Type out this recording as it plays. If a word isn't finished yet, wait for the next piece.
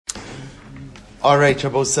All right,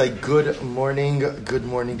 Rabbosai, good morning.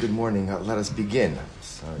 Let us begin.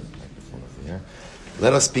 Sorry, microphone over here.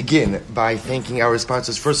 Let us begin by thanking our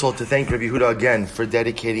sponsors. First of all, to thank Rabbi Yehuda again for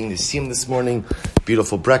dedicating the Siyum this morning.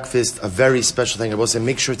 Beautiful breakfast. A very special thank you. Rabbosai,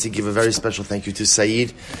 make sure to give a very special thank you to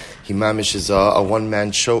Saeed. He mamish is a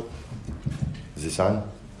one-man show. Is this on?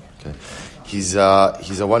 Okay. He's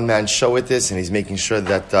a one-man show with this, and he's making sure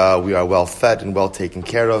that we are well fed and well taken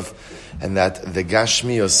care of, and that the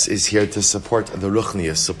Gashmios is here to support the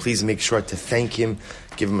Ruchnios. So please make sure to thank him,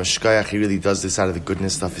 give him a shkayach. He really does this out of the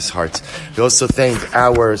goodness of his heart. We also thank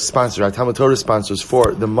our sponsor, our Talmud Torah sponsors,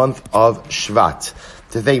 for the month of Shvat.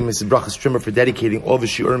 To thank Mrs. Bracha Strimmer for dedicating all the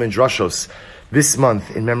Shiurim and Drashos this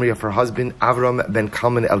month in memory of her husband, Avram ben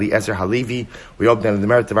Kalman Eliezer Halevi. We hope that in the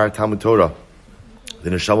merit of our Talmud Torah,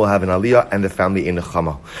 the Neshama will have an Aliyah and the family in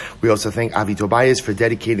Nechama. We also thank Avi Tobias for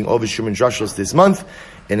dedicating all the Shiurim and Drashos this month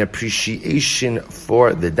in appreciation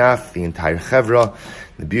for the Daf, the entire Chevra,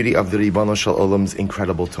 the beauty of the Ribono Shel Olam's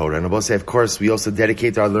incredible Torah. And Abosai, of course, we also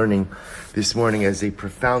dedicate our learning this morning as a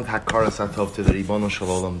profound Hakaras Hatov to the Ribono Shel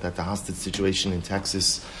Olam, that the hostage situation in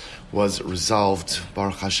Texas was resolved,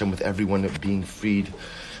 Baruch Hashem, with everyone being freed,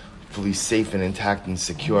 fully safe and intact and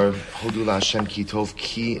secure. Hodu LaHashem ki tov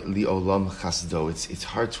ki li'olam chasdo. It's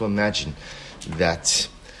hard to imagine that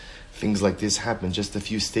things like this happen just a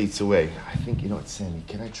few states away. I think, Sammy,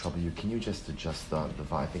 can I trouble you? Can you just adjust the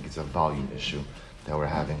volume? I think it's a volume issue that we're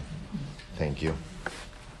having. Thank you.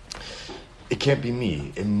 It can't be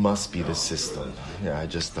me. It must be the system. Yeah,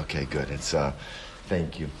 okay, good. It's,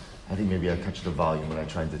 thank you. I think maybe I touched the volume when I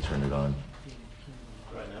tried to turn it on.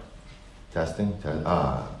 Testing?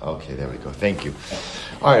 Okay, there we go. Thank you.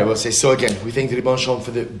 All right, we'll say, so again, we thank the Ribono Shel Olam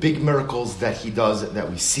for the big miracles that he does, that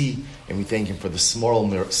we see, and we thank him for the smaller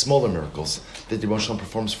miracles that the Ribono Shel Olam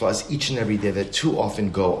performs for us each and every day that too often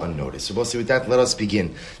go unnoticed. So we'll say with that, let us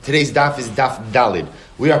begin. Today's daf is daf Dalid.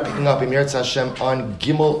 We are picking up in Meretz Hashem on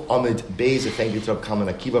Gimel Amid Beis. Thank you to Rabbi Kalman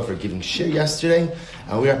Akiva for giving shir yesterday.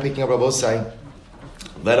 And we are picking up Rabbosai.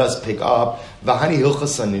 Let us pick up Vahani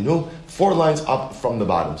Hilchas Saninu, 4 lines up from the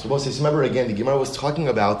bottom. So remember again, the Gemara was talking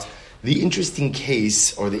about the interesting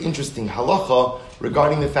case or the interesting halacha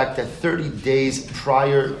regarding the fact that 30 days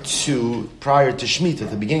prior to Shemitah,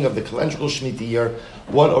 at the beginning of the calendrical Shemitah year,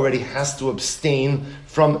 one already has to abstain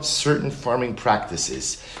from certain farming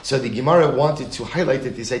practices. So the Gemara wanted to highlight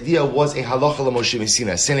that this idea was a halacha l'Moshe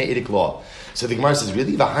Sinai, Sinaitic law. So the Gemara says,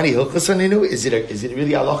 really? V'hani hilchas haninu? Is it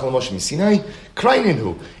really halacha l'Moshe Sinai?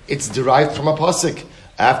 Kraininu. It's derived from a pasuk.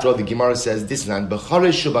 After all, the Gemara says, this land,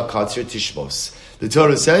 b'charish u'b'katzir tishbos. The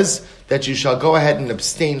Torah says that you shall go ahead and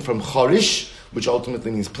abstain from charish, which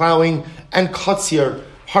ultimately means plowing, and katzir,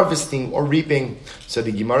 harvesting or reaping. So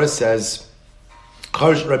the Gemara says,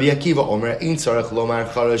 Rabbi Akiva Omer, Ein tzarech lomar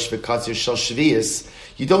charish v'katzir shel shviyis.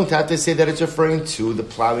 You don't have to say that it's referring to the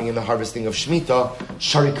plowing and the harvesting of Shemitah.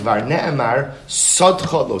 Sharik var ne'emar,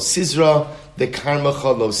 sadcha lo sizra, the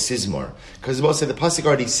karmacha lo sizmor. Because the pasuk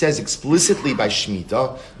already says explicitly by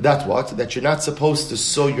Shemitah that what? That you're not supposed to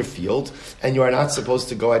sow your field and you are not supposed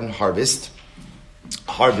to go ahead and harvest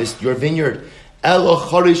your vineyard. Elo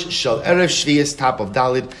chorish shel erev shviyas, top of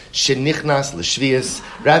Dalid, shenichnas l'shviyas.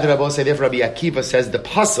 Rather, Rabbi Akiva says the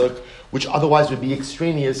pasuk, which otherwise would be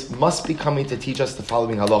extraneous, must be coming to teach us the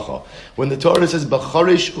following halacha. When the Torah says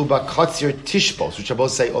b'chorish u'b'katzir tishbos, which Rabbi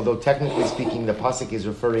say, although technically speaking the pasuk is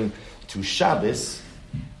referring to Shabbos,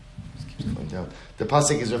 the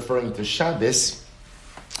pasuk is referring to Shabbos.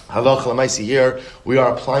 Halacha l'maisi here, we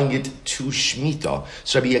are applying it to Shemitah.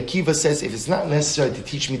 So Rabbi Akiva says, if it's not necessary to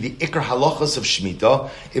teach me the ikar halachas of Shemitah,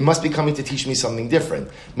 it must be coming to teach me something different.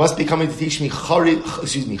 It must be coming to teach me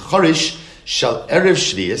charish shel erev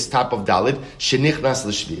shviyas, top of Dalid, shenichnas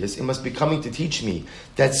l'shviyas. It must be coming to teach me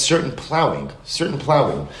that certain plowing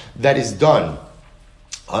that is done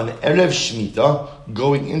on erev Shemitah,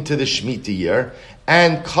 going into the Shemitah year,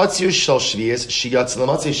 and katzir shel shviyas, shiyatz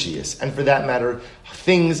l'matzeh shviyas, and for that matter,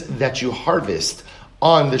 things that you harvest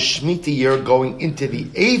on the Shemitah year going into the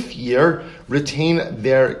 8th year retain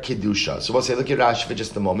their kedusha. So we'll say, look at Rashi for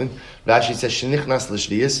just a moment. Rashi says, shenichnas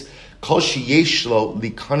l'shviyas, kol sheyesh lo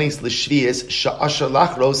likanis l'shviyas, sha'asha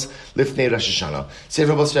lachros lifnei Rosh Hashanah. Say,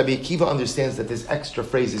 Rabbi Akiva understands that this extra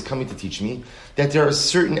phrase is coming to teach me that there are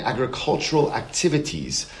certain agricultural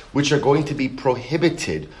activities which are going to be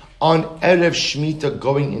prohibited on Erev Shemitah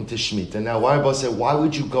going into Shemitah. Now, why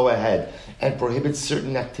would you go ahead and prohibit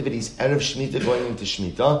certain activities Erev Shemitah going into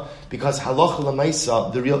Shemitah? Because halacha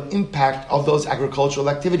l'maisa, the real impact of those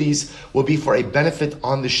agricultural activities will be for a benefit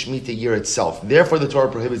on the Shemitah year itself. Therefore, the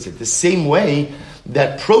Torah prohibits it. The same way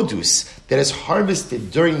that produce that is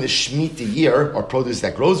harvested during the Shemitah year, or produce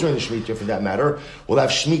that grows during the Shemitah year for that matter, will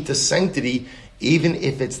have Shemitah sanctity even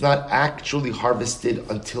if it's not actually harvested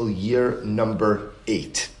until year number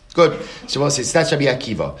 8. Good. Shabbos says, that's Rabbi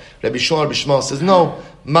Akiva. Rabbi Shmuel says, no.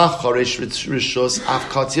 Ma charish rishos, af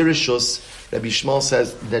katzir rishos. Rabbi Shmuel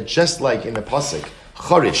says that just like in the pasuk,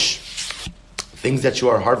 charish, things that you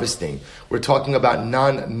are harvesting, we're talking about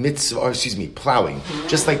plowing.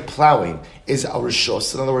 Just like plowing is our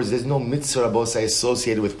rishos. In other words, there's no mitzvah rabosai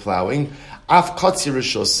associated with plowing. Af katzir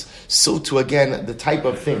rishos. So too, again, the type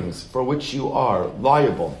of things for which you are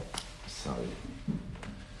liable. Sorry.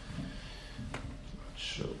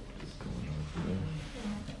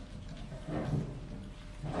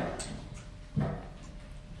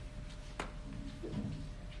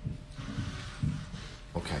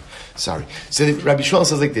 Sorry. So Rabbi Shmuel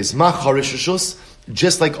says like this: Ma charish rishus,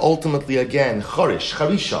 just like ultimately again charish,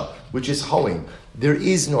 charisha, which is hoeing. There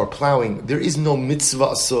is no plowing. There is no mitzvah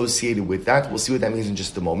associated with that. We'll see what that means in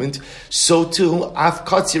just a moment. So too, af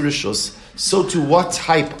katzir rishus. So too, what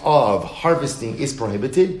type of harvesting is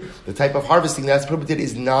prohibited? The type of harvesting that's prohibited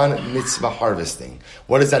is non-mitzvah harvesting.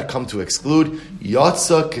 What does that come to exclude?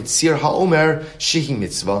 Yatsa ketzir haomer shehi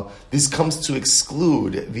mitzvah. This comes to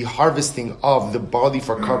exclude the harvesting of the barley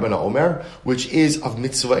for karban haomer, which is of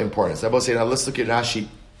mitzvah importance. I will say now. Let's look at Rashi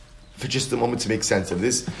for just a moment to make sense of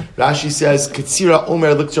this. Rashi says ketzira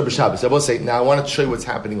omer l'ktzar b'Shabbos. I will say now. I want to show you what's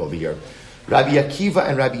happening over here. Rabbi Akiva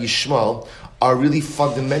and Rabbi Yishmael are really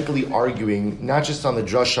fundamentally arguing not just on the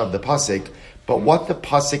drasha of the pasuk, but what the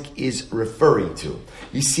pasuk is referring to.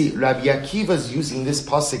 You see, Rabbi Akiva is using this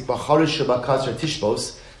pasuk b'charish shabakazar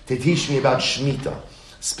tishbos to teach me about Shemitah.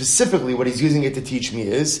 Specifically, what he's using it to teach me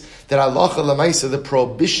is that halacha l'maisa, the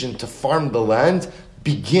prohibition to farm the land,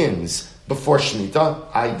 begins before Shemitah,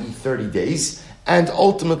 i.e. 30 days, and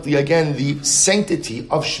ultimately, again, the sanctity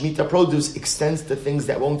of Shemitah produce extends to things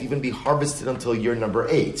that won't even be harvested until year number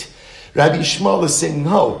 8. Rabbi Yishmael is saying,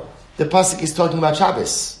 no, the pasuk is talking about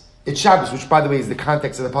Shabbos. It's Shabbos, which, by the way, is the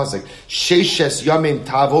context of the pasuk. Sheishes yamin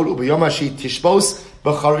tavod ubiyom hashi tishbos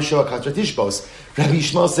b'charish v'katra tishbos. Rabbi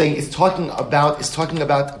Yishmael is saying it's talking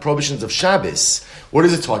about prohibitions of Shabbos. What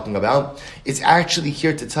is it talking about? It's actually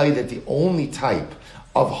here to tell you that the only type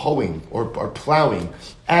of hoeing or plowing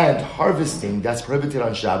and harvesting that's prohibited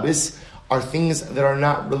on Shabbos are things that are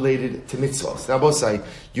not related to mitzvahs. Now, Bosai,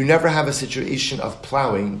 you never have a situation of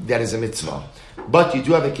plowing that is a mitzvah. But you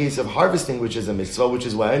do have a case of harvesting, which is a mitzvah, which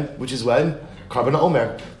is when? Karban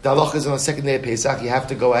Omer. The halacha is on the second day of Pesach. You have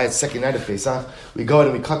to go ahead, second night of Pesach. We go ahead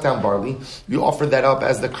and we cut down barley. We offer that up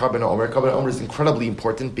as the Karban Omer. Karban Omer is incredibly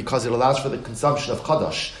important because it allows for the consumption of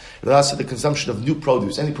Chadash. It allows for the consumption of new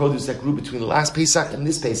produce. Any produce that grew between the last Pesach and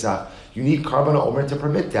this Pesach, you need Karban Omer to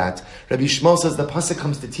permit that. Rabbi Yishmael says the pasuk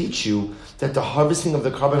comes to teach you that the harvesting of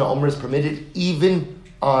the Karban Omer is permitted even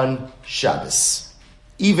on Shabbos.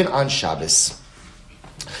 Even on Shabbos.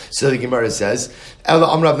 So the Gemara says, Ela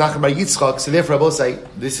Amrav Nachman Bar Yitzchak. So therefore, I will say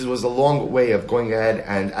this was a long way of going ahead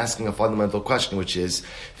and asking a fundamental question, which is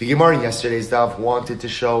the Gemara in yesterday's daf wanted to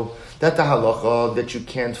show that the halacha that you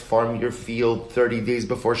can't farm your field 30 days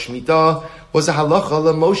before Shemitah was a halacha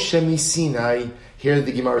l'Moshe Misinai. Here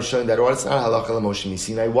the Gemara is showing that it's not a halacha l'Moshe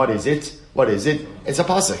Misinai. What is it? It's a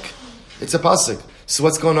pasuk. It's a pasuk. So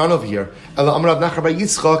what's going on over here? Ela Amrav Nachman Bar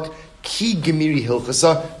Yitzchak. Ki Gemiri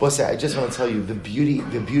Hilchasa. Boss, I just want to tell you the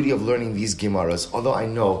beauty of learning these Gemaras. Although I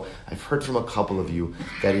know I've heard from a couple of you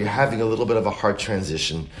that you're having a little bit of a hard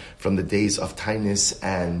transition from the days of Tainus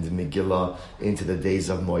and Megillah into the days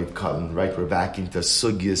of Moed Katan. Right, we're back into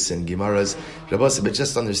Sugyas and Gemaras. But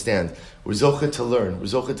just understand, we're zocheh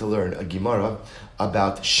to learn a Gemara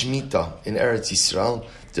about Shemitah in Eretz Yisrael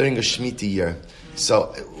during a Shemitah year. So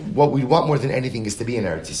what we want more than anything is to be in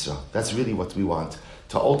Eretz Yisrael. That's really what we want.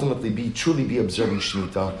 To ultimately truly be observing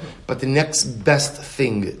Shemitah. But the next best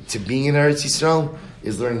thing to being in Eretz Yisrael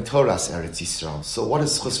is learning Torah's Eretz Yisrael. So what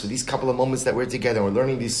is chus for these couple of moments that we're together, we're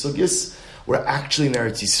learning these sugyas, we're actually in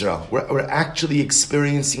Eretz Yisrael. We're actually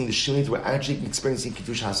experiencing the Shemitah, we're actually experiencing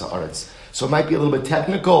Kiddush HaSa'aretz. So it might be a little bit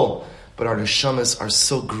technical, but our neshamas are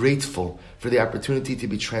so grateful for the opportunity to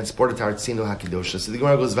be transported to Artzinu HaKidosha. So the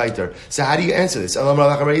Gemara goes weiter. So how do you answer this? Listen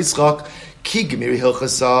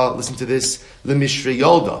to this. L'mishrei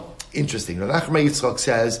Yolda. Interesting. Rav Nachman Yitzchak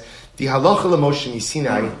says the halacha l'Moshe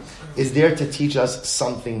Misinai is there to teach us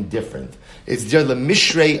something different. It's there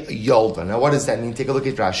l'mishrei Yolda. Now, what does that mean? Take a look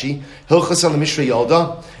at Rashi. Hilchasa l'mishrei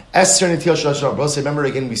Yolda. Esther Netil Shashar. Remember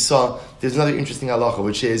again, we saw there's another interesting halacha,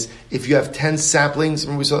 which is if you have 10 saplings.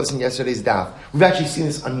 Remember we saw this in yesterday's daf. We've actually seen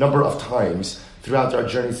this a number of times throughout our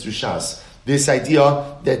journeys through Shas. This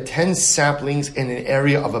idea that 10 saplings in an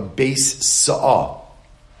area of a base sa'ah.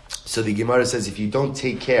 So the Gemara says if you don't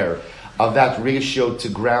take care of that ratio to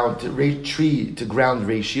ground, tree to ground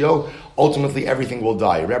ratio, ultimately everything will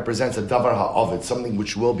die. It represents a davar ha'avid, something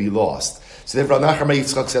which will be lost. So therefore, Nachman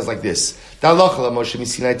Yitzchak says like this: the halacha Moshe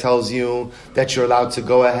Misinai tells you that you're allowed to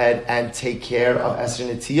go ahead and take care of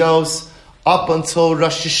Esrei Netios up until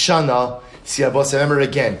Rosh Hashanah. See, remember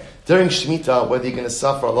again, during Shemitah, whether you're going to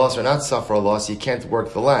suffer a loss or not suffer a loss, you can't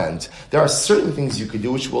work the land. There are certain things you could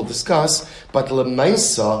do, which we'll discuss, but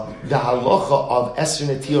Lemaisa, the halacha of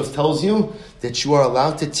Esrei Netios tells you that you are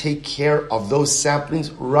allowed to take care of those saplings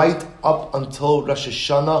right up until Rosh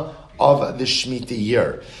Hashanah of the Shemitah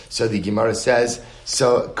year. So the Gemara says,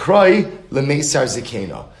 so Kroi Lemeisar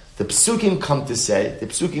Zekena. The Psukim come to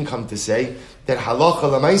say that halacha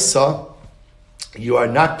Lemaisa, you are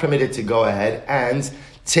not permitted to go ahead and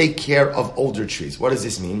take care of older trees. What does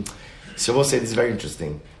this mean? So we'll say this is very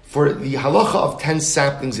interesting. For the halacha of 10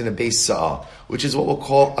 saplings in a Beis Sa'ah, which is what we'll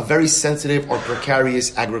call a very sensitive or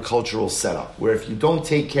precarious agricultural setup, where if you don't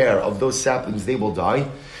take care of those saplings, they will die,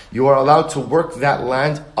 you are allowed to work that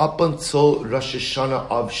land up until Rosh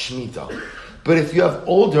Hashanah of Shemitah. But if you have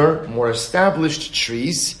older, more established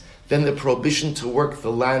trees, then the prohibition to work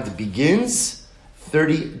the land begins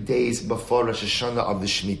 30 days before Rosh Hashanah of the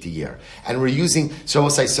Shemitah year. And we're using, so the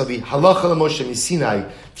halacha Moshe Misinai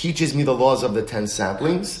teaches me the laws of the 10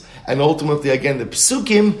 saplings, and ultimately again the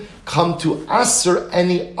Psukim come to answer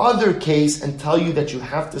any other case and tell you that you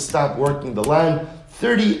have to stop working the land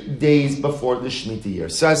 30 days before the Shemitah year.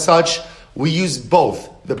 So as such, we use both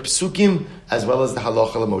the Psukim as well as the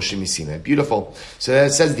halacha Moshe Misinai. Beautiful. So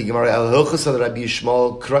that says the Gemara El Hilchos of Rabbi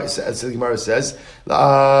Yishmael. So the Gemara says,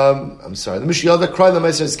 I'm sorry. The Mishri Yalda Krai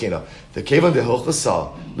LeMeiser Zekena. The Kevan the Hilchos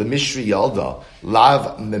the Mishri Yalda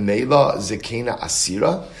Lav Memela Zekena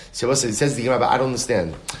Asira. So it says the Gemara, but I don't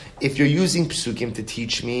understand. If you're using Psukim to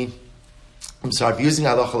teach me, if you're using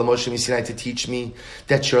halacha Moshe Misinai to teach me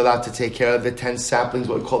that you're allowed to take care of the 10 saplings,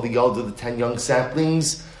 what we call the Yalda, the 10 young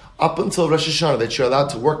saplings, up until Rosh Hashanah, that you're allowed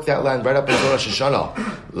to work that land right up until Rosh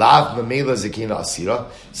Hashanah. Lav Mamela Zekina Asira.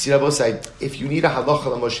 Sirabosai, if you need a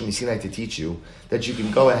halacha Moshe Misinai to teach you that you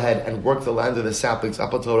can go ahead and work the land of the saplings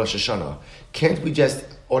up until Rosh Hashanah, can't we just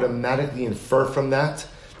automatically infer from that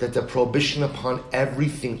the prohibition upon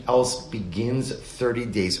everything else begins 30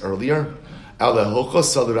 days earlier? Rather,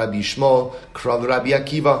 Rabbi Yishmael,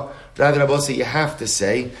 you have to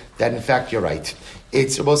say that in fact you're right.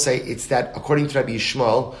 It's that according to Rabbi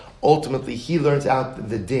Yishmael, ultimately he learns out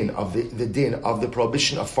the din of the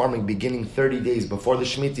prohibition of farming beginning 30 days before the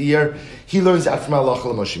Shemitah year. He learns out from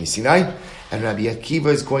halacha Moshe Misinai, and Rabbi Akiva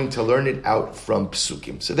is going to learn it out from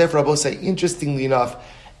Psukim. So therefore, Rabbi, interestingly enough,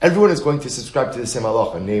 everyone is going to subscribe to the same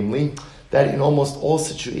halacha, namely that in almost all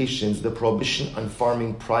situations, the prohibition on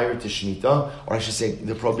farming prior to Shemitah, or I should say,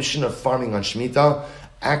 the prohibition of farming on Shemitah,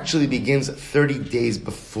 actually begins 30 days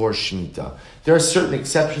before Shemitah. There are certain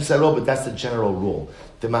exceptions to that rule, but that's the general rule.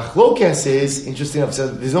 The machlokes is, interesting enough,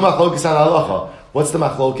 there's no machlokes on halacha. What's the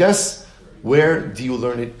machlokes? Where do you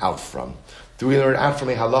learn it out from? Do we learn it out from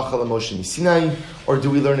a halacha Moshe Misinai, or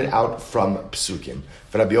do we learn it out from Psukim?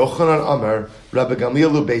 Rabbi Yochanan Amar, Rabbi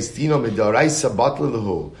Gamliel Beis Dino Midaraisa Batla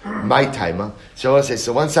Lahu, my timer. So let's say,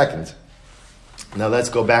 so 1 second. Now let's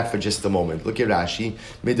go back for just a moment. Look at Rashi.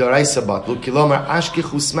 Midaraisa Batlu Kilomar Ashke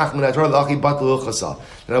Chusmach Minator Lachi Batlu Chasa.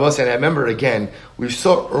 And I remember again, we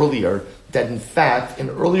saw earlier that in fact, in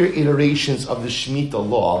earlier iterations of the Shemitah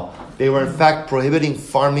law, they were in fact prohibiting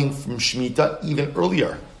farming from Shemitah even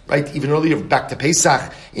earlier. Right? Even earlier, back to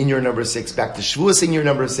Pesach in year number 6, back to Shavuos in year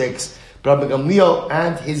number 6. Rabbi Gamliel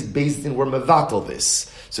and his Beis Din were mevatel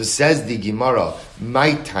this. So says the Gemara,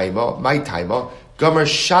 my taima, Gomer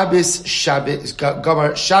Shabbos,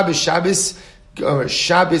 Gomer Shabbos,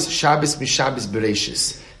 Mishabbos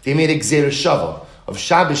Bereshis. They made a Gzeira Shava of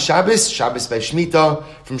Shabbos by Shemitah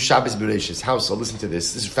from Shabbos Bereshis. How so? Listen to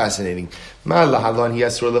this. This is fascinating. Ma lahalon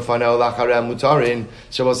hiasur lefanel lacharei mutarin.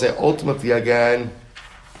 So I'll say ultimately again.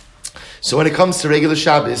 So when it comes to regular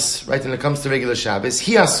Shabbos, right? When it comes to regular Shabbos,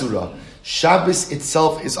 hi asura. Shabbos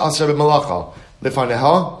itself is asur b'malacha.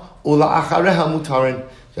 Lefaneha ula achareha mutarin.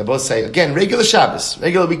 They both say again, regular Shabbos,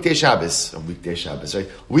 regular weekday Shabbos, right?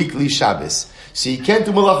 Weekly Shabbos. So you can't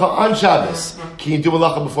do malacha on Shabbos. Can you do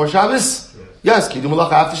malacha before Shabbos? Yes. Can you do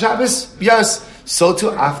malacha after Shabbos? Yes. So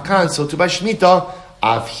to Afkan, so to by Shemitah,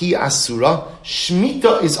 Avhi Asura,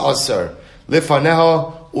 Shemitah is Asur.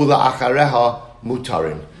 Lefaneha ula achareha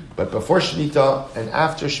mutarin. But before Shemitah and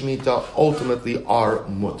after Shemitah ultimately are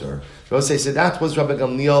mutter. So that was Rabbi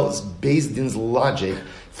Gamliel's Beis Din's logic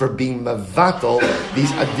for being mevatel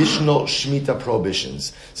these additional Shemitah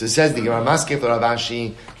prohibitions. So it says the Gemara Maskef Rav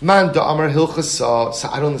Ashi, Man da Amar Hilchasa. So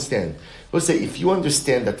I don't understand. Let's say if you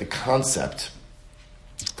understand that the concept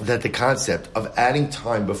that the concept of adding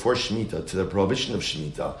time before Shemitah to the prohibition of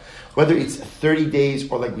Shemitah, whether it's 30 days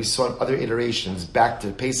or like we saw in other iterations, back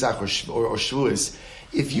to Pesach or Shavuos,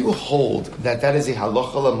 if you hold that that is a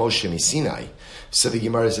halacha la Moshe Sinai, so the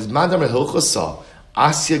Gemara says, Mandam hilchasa,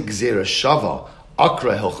 asya gzera shava,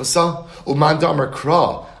 akra hilchasa, umandam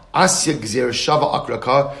kra, asya gzera shava akra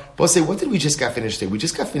ka. Both say, what did we just get finished saying? We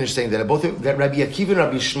just got finished saying that that Rabbi Akiva and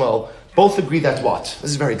Rabbi Shmuel both agree that what?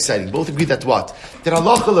 This is very exciting. Both agree that what? That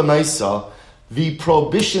halacha lemaisa, the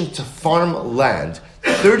prohibition to farm land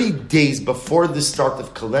 30 days before the start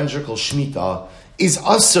of calendrical Shemitah is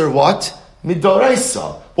asur what?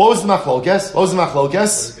 Midoraisa. What was the machlokes?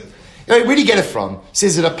 Where do you get it from? It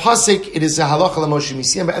says it a pasuk, it is a halacha l'Moshe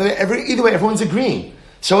Misian, but either way, everyone's agreeing.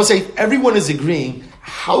 So I'll say, everyone is agreeing.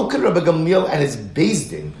 How could Rabbi Gamliel and his Beis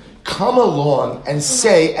Din come along and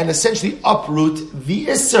say, and essentially uproot the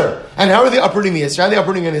Isser? And how are they uprooting the Isser? How are they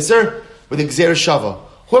uprooting an Isser? With a Gzer Shava.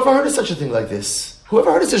 Whoever heard of such a thing like this? You have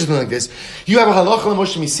a halacha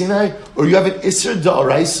l'Moshe Misinai, or you have an Isser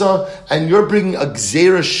da'araisa, and you're bringing a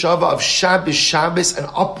Gzer Shava of Shabbos and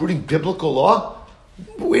uprooting biblical law?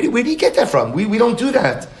 Where do you get that from? We don't do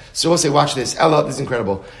that. So we'll say, watch this. Ella, this is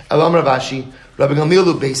incredible. Elam Ravashi, Rabbi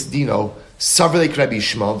Gamliel Beis Dino, Savrlek Rabbi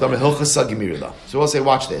Yishmael, Damar Hilchasa Gemirila. So we'll say,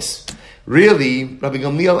 watch this. Really, Rabbi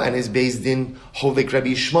Gamliel and his Beis Din hold like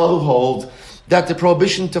Rabbi Yishmael hold that the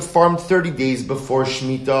prohibition to farm 30 days before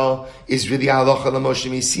Shemitah is really halacha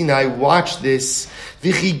l'Moshe Sinai. Watch this.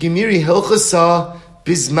 V'chi Gemiri Hilchasa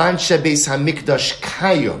Bizman Shebeis HaMikdash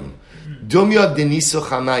Kayim Dumya Deniso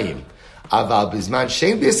Chamayim Aval Bizman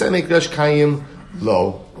Shein Beis HaMikdash Kayim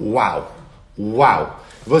Lo. Wow.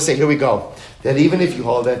 We'll say, here we go. That even if you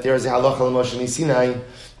hold that there is a halacha l'Moshe Sinai,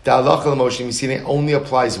 the halacha l'Moshe Sinai only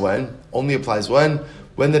applies when? When the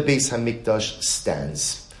Beis HaMikdash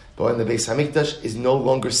stands. But when the Beis HaMikdash is no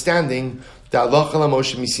longer standing, the halacha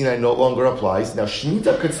l'Moshe Sinai no longer applies. Now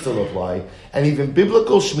Shemitah could still apply, and even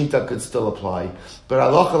biblical Shemitah could still apply. But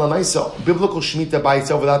halacha l'maisa, biblical Shemitah by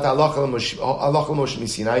itself without the halacha l'Moshe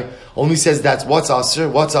Sinai only says that's what's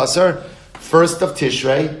aser? First of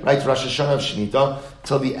Tishrei, right, Rosh Hashanah of Shemitah,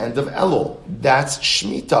 till the end of Elul. That's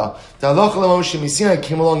Shemitah. The halacha l'Moshe Sinai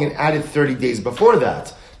came along and added 30 days before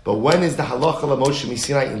that. But when is the halacha l'Moshe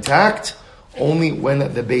Sinai intact? Only when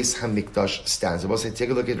the Beis HaMikdash stands. I will say, take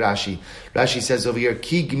a look at Rashi. Rashi says over here,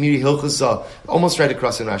 Ki Gemiri Hilchasa, almost right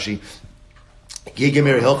across in Rashi. Ki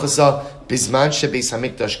Gemiri Hilchasa, Bizman Shebeis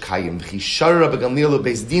HaMikdash Kayim. Chishar Rabbi Gamliel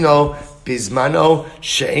Beis Dino, Bizmano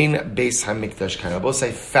She'ein Beis HaMikdash Kayim. I will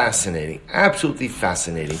say, fascinating. Absolutely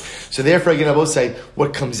fascinating. So therefore, again, I will say,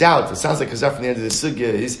 what comes out, it sounds like comes out from the end of the sugya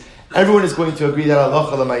is, everyone is going to agree that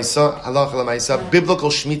halacha l'maisa, biblical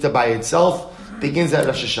Shemitah by itself, begins at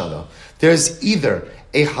Rosh Hashanah. There's either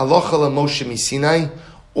a halacha l'Moshe Sinai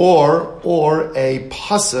or a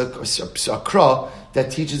pasuk or sakra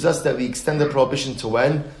that teaches us that we extend the prohibition to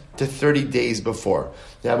when? To 30 days before.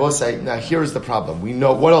 Now I will say, now here is the problem. We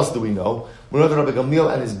know, what else do we know? We know that Rabbi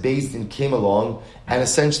Gamliel and his Beis Din came along and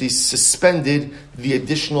essentially suspended the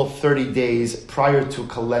additional 30 days prior to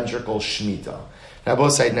calendrical Shemitah. Now I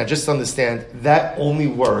will say, now just understand, that only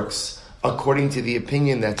works according to the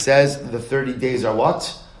opinion that says the 30 days are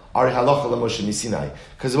what? Are halacha l'Moshe Sinai.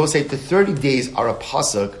 Because we'll say the 30 days are a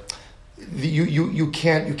pasuk. You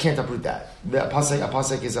can't uproot that. A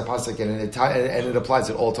pasuk is a pasuk, and it applies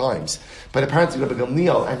at all times. But apparently Rabbi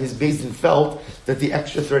Gamliel and his Beis Din felt that the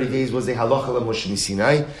extra 30 days was a halacha l'Moshe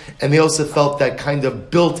Sinai, and they also felt that kind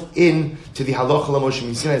of built in to the halacha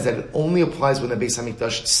l'Moshe Sinai is that it only applies when the Beis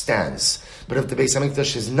HaMikdash stands. But if the Beis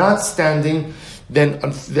HaMikdash is not standing, then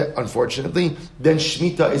unfortunately, then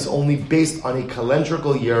Shemitah is only based on a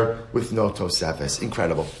calendrical year with no Tosefes.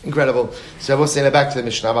 Incredible. So I will say back to the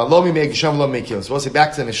Mishnah. So we'll say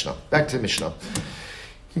back to the Mishnah.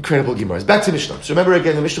 Incredible Gemaras. Back to Mishnah. So remember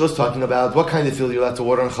again, the Mishnah was talking about what kind of field you're allowed to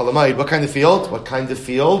water on Chalamayid. What kind of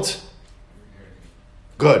field?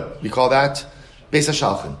 Good. You call that Beis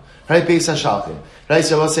HaShalchan. Right? Beis HaShalchan. Right,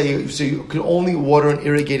 so I'll say, so you can only water an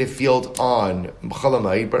irrigated field on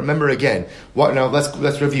Chalamayid, but remember again,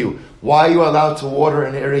 let's review. Why are you allowed to water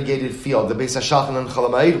an irrigated field, the Beis HaShalchan on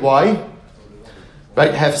Chalamayid? Why?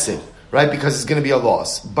 Right, hefsid, right, because it's going to be a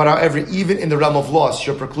loss. But however, even in the realm of loss,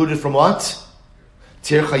 you're precluded from what?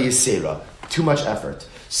 Tircha Yisera, too much effort.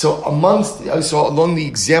 So along the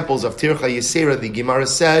examples of Tircha Yisera, the Gemara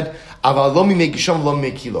said, Aval lo mimei gisham lo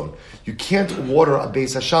mimei kilon. You can't water a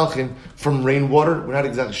Beis HaShalchan from rainwater. We're not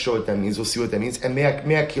exactly sure what that means. We'll see what that means. And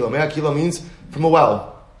mea kilo. Mea kilo means from a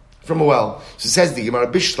well. from a well. So it says the Gemara,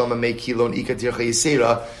 Bishlama me kilon ika tircha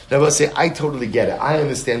yisera. Now I will say, I totally get it. I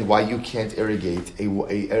understand why you can't irrigate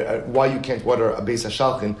why you can't water a beis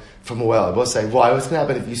hashalchin from a well. I will say, why? What's going to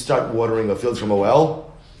happen if you start watering a field from a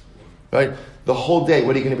well? Right? The whole day,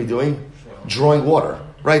 what are you going to be doing? Drawing water.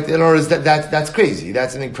 Right? In other words, that's crazy.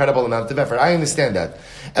 That's an incredible amount of effort. I understand that.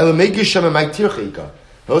 I will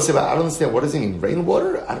say, but I don't understand. What does it mean?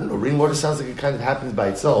 Rainwater? I don't know. Rainwater sounds like it kind of happens by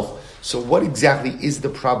itself. So what exactly is the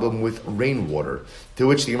problem with rainwater? To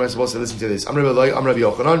which the Gemara is supposed to listen to this. I'm Rabbi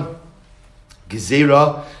Yochanan.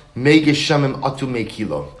 Gezerah megeshamim atu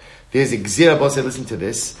mekilo. There's a gezerah. Both say, listen to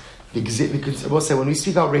this. Both say, when we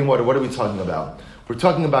speak about rainwater, what are we talking about? We're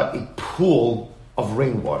talking about a pool of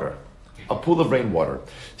rainwater. A pool of rainwater.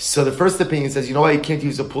 So the first opinion says, you know why you can't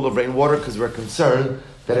use a pool of rainwater? Because we're concerned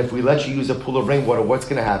that if we let you use a pool of rainwater, what's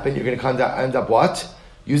going to happen? You're going to end up what?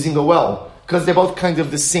 Using a well. Because they're both kind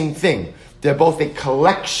of the same thing. They're both a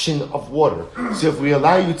collection of water. So if we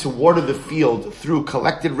allow you to water the field through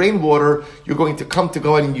collected rainwater, you're going to come to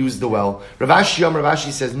go ahead and use the well. Rav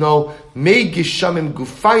Ashi says, no, me gishamim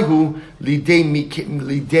gufayhu lidei me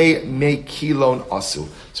kilon asu.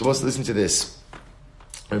 So let's listen to this.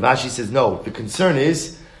 Rav Ashi says, no, the concern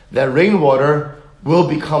is that rainwater will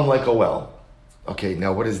become like a well. Okay,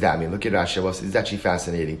 now what does that mean? Look at Rashi. It's actually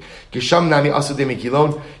fascinating. Gisham nami asu de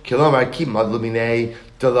mekilon kilomar ki madlumine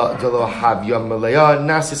delo havya malaya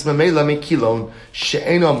nasis mamela mekilon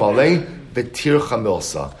she'eno malay v'tircha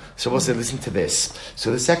milsa. So we'll say, listen to this. So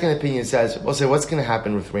the second opinion says, we'll say, what's going to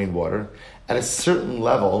happen with rainwater? At a certain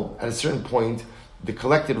level, at a certain point, the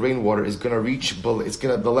collected rainwater is going to reach, the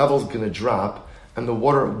level's going to drop, and the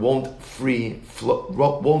water won't flow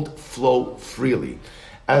freely.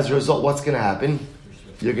 As a result, what's going to happen?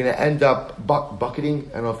 You're going to end up bucketing.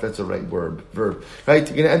 I don't know if that's the right verb. Right?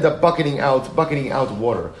 You're going to end up bucketing out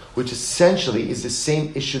water, which essentially is the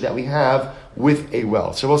same issue that we have with a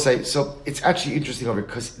well. So we'll say, so it's actually interesting over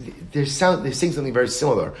because they're saying something very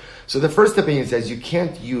similar. So the first opinion says you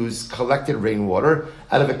can't use collected rainwater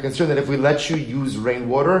out of a concern that if we let you use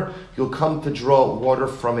rainwater, you'll come to draw water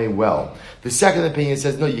from a well. The second opinion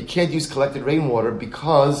says, no, you can't use collected rainwater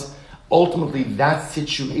because ultimately that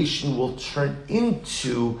situation will turn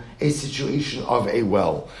into a situation of a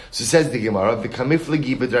well. So says the Gemara, the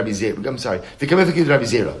kamiflegi b'Rabbi Zera.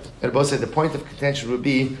 And both said the point of contention would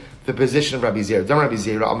be the position of Rabbi Zera. Dam Rabbi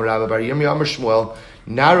Zera, Amar Rabbi Bar Yirmiyah, Amar Shmuel,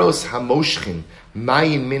 Naros hamoshchin,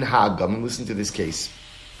 mayin min ha'agam. Listen to this case.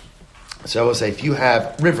 So I will say, if you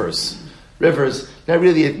have rivers, now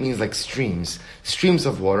really it means like streams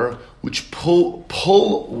of water, which pull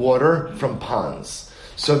water from ponds.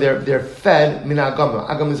 So they're fed min agam.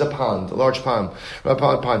 Agam is a pond, a large pond.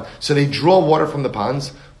 So they draw water from the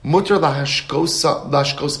ponds. Mutar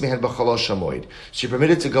lashkos mehen b'chalosh hamoed. So you're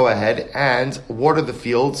permitted to go ahead and water the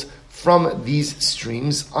fields from these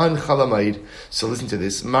streams on Chalamayid. So listen to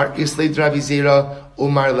this. Mar islei Rabbi Zera,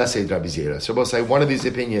 umar lesei Rabbi Zera. So we'll say one of these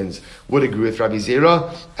opinions would agree with Rabbi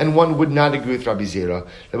Zera, and one would not agree with Rabbi Zera.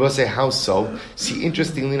 We'll say, how so? See,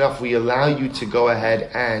 interestingly enough, we allow you to go ahead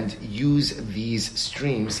and use these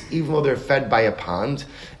streams, even though they're fed by a pond.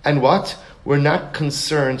 And what? We're not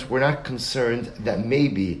concerned that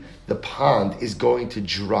maybe the pond is going to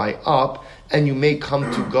dry up and you may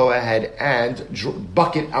come to go ahead and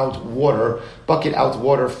bucket out water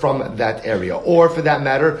from that area. Or for that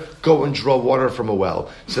matter, go and draw water from a well.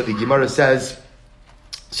 So the Gemara says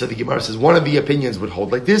one of the opinions would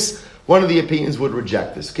hold like this, one of the opinions would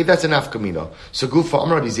reject this. Okay, that's an afkamino. So Gufa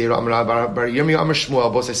Amar Rabbi Zera, Amar Bar Yirmiyah, Amar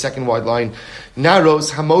Shmuel, both a second wide line.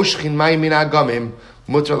 Naros hamoshchin mayim min agamim.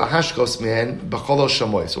 So let's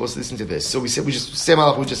listen to this. So we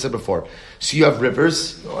just said before. So you have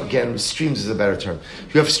rivers, again, streams is a better term.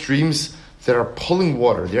 You have streams that are pulling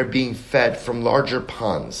water. They're being fed from larger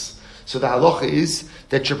ponds. So the halacha is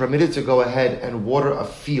that you're permitted to go ahead and water a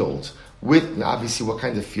field with, obviously, what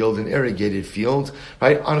kind of field? An irrigated field,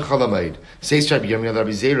 right? On Chalamayid. Says Rabbi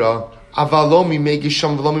Zera,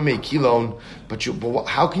 but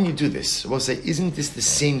how can you do this? We'll say, isn't this the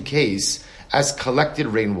same case as collected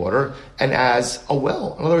rainwater and as a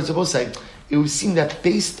well? In other words, I will say, it would seem that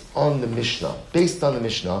based on the Mishnah,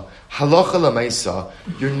 halacha lamaisa,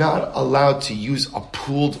 you're not allowed to use a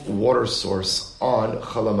pooled water source on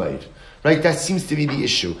Chalamayid. Right? That seems to be the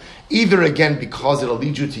issue. Either, again, because it'll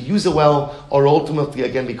lead you to use a well, or ultimately,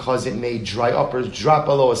 again, because it may dry up or drop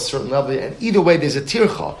below a certain level. And either way, there's a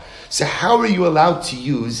tircha. So how are you allowed to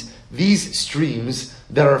use these streams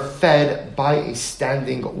that are fed by a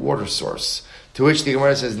standing water source? To which the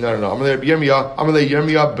Gemara says, no. Amalei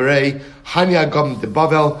Yirmiyah Berei Hanya Gam de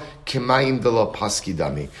Bavel Kemayim de la Paski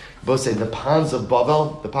Dami. Both say the ponds of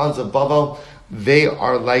Bavel, they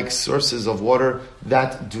are like sources of water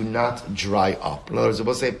that do not dry up. In other words,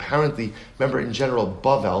 we'll say apparently, remember in general,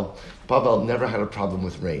 Bavel never had a problem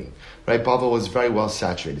with rain, right? Bavel was very well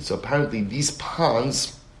saturated. So apparently these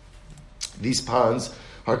ponds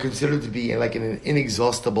are considered to be like an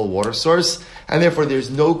inexhaustible water source, and therefore there's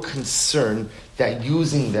no concern that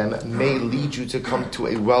using them may lead you to come to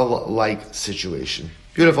a well-like situation.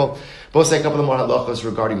 Beautiful. We'll say a couple of more halachas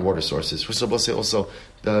regarding water sources. First of all, we'll say also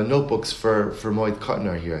the notebooks for Moed Katan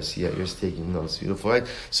are here. I see you're taking notes. Beautiful, right?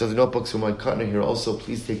 So the notebooks for Moed Katan are here also.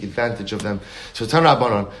 Please take advantage of them. So Tan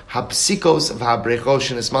Rabbanon, hapsikos v'habrechos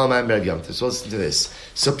shenismal ma'am be'erev Yom Tov. So listen to this.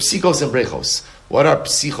 So psikos and brechos. What are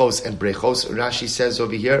psichos and brechos? Rashi says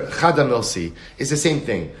over here, chada milsi. It's the same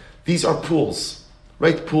thing. These are pools.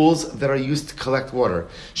 Right, pools that are used to collect water.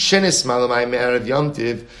 Shenis malamai me'erev Yom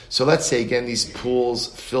Tiv. So let's say again, these pools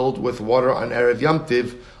filled with water on Erev Yom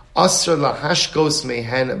Tiv. Asr lahashkos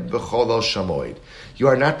mehen b'chol shamoid. You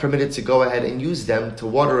are not permitted to go ahead and use them to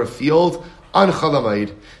water a field on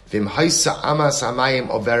Cholamoid. V'mhaisa amas hamayim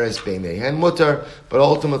overes beinehen mutar. But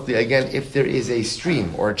ultimately, again, if there is a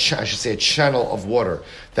stream, or I should say a channel of water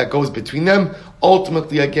that goes between them,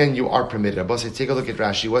 ultimately, again, you are permitted. Abba, take a look at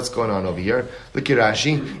Rashi. What's going on over here? Look at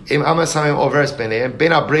Rashi. Im amas hamayim overes beinehen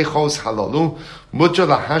ben abrechos halalu mutar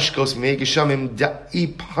lahashkos megishamim da'i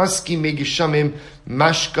paski megishamim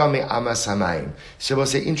mashka me'amas hamayim. So we'll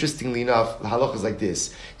say, interestingly enough, the halach is like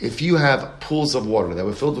this. If you have pools of water that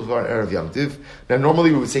were filled with water on Erev Yom Tiv, now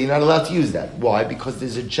normally we would say you're not allowed to use that. Why? Because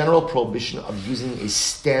there's a general prohibition of using a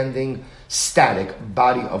standing, static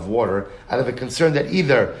body of water out of a concern that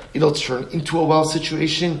either it'll turn into a well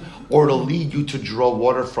situation or it'll lead you to draw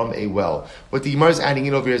water from a well. What the Gemara is adding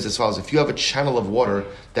in over here is as follows. If you have a channel of water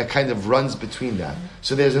that kind of runs between that,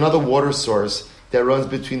 so there's another water source that runs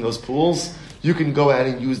between those pools, you can go ahead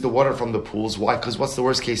and use the water from the pools. Why? Because what's the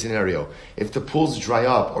worst case scenario? If the pools dry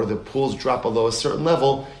up or the pools drop below a certain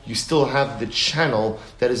level, you still have the channel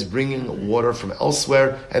that is bringing water from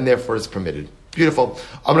elsewhere, and therefore it's permitted. Beautiful.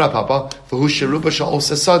 That's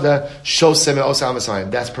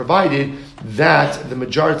provided that the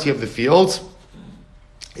majority of the field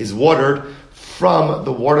is watered from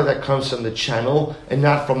the water that comes from the channel and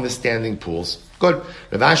not from the standing pools. Good.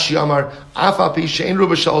 Rav Ashi Amar, Afa pi she'en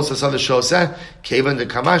ruba sha'os asad shoseh, kevan de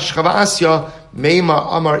kamash chava asya, meima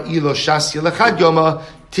Amar ilo shasya lechad yoma,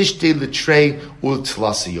 tishte litrei ul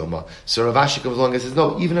tlasa yoma. So Rav Ashi comes along and says,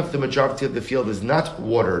 no, even if the majority of the field is not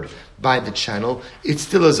watered by the channel, it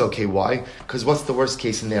still is okay. Why? Because what's the worst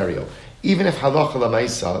case scenario? Even if halacha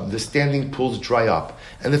lamaisa, the standing pools dry up,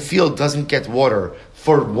 and the field doesn't get water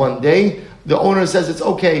for one day, the owner says it's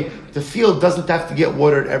okay. The field doesn't have to get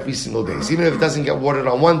watered every single day. So even if it doesn't get watered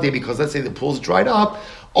on one day because let's say the pool's dried up,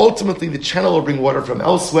 ultimately the channel will bring water from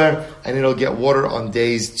elsewhere and it'll get water on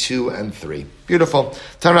days 2 and 3. Beautiful.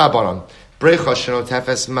 Tanrabanan.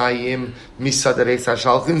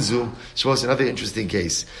 So it's another interesting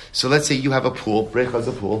case. So let's say you have a pool, brecha is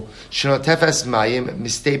a pool,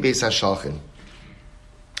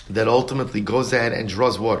 that ultimately goes ahead and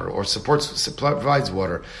draws water or provides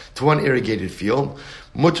water to one irrigated field.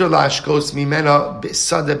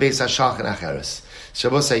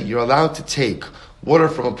 Shabbos say you're allowed to take water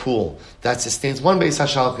from a pool that sustains one Beis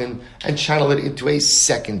HaShalchin and channel it into a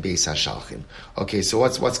second Beis HaShalchin. Okay, so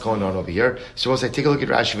what's going on over here? Shabbos say take a look at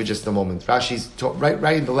Rashi for just a moment. Rashi's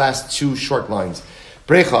right in the last 2 short lines.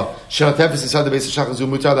 Brecha, Shenatefes Isad Beis HaShalchin Zu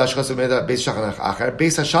Mutar Lashkos Beis HaShalchin Acher.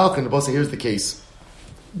 Beis HaShalchin, Shabbos say here's the case.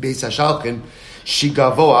 Beis HaShalchin,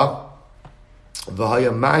 Shigavoa,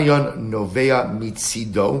 V'haya Mayon Novea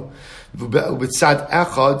Mitzido, V'b'tzad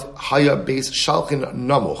Echad, Haya Beis HaShalchin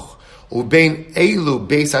Namuch, Ubein Elu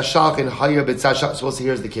Beis HaShalchin, Haya B'tzad Shalchin. So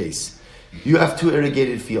here's the case. You have 2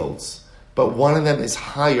 irrigated fields, but one of them is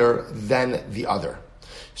higher than the other.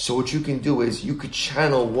 So what you can do is, you could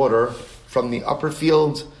channel water from the upper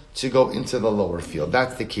field to go into the lower field.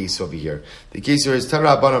 That's the case over here. The case here is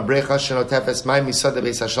Tarabana Brecha Shenotefes Mai Misada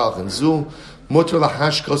Beis HaShalchin Zu Mutter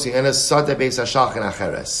Lahashkos Yenes Sada Beis HaShalchin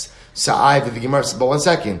Acheres. Sa'ai the Gemara. But 1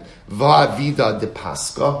 second, Va'avida de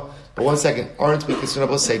Pascha. But 1 second, aren't we concerned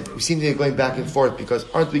about say we seem to be going back and forth because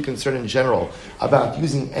aren't we concerned in general about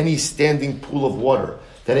using any standing pool of water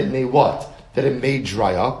that it may what? That it may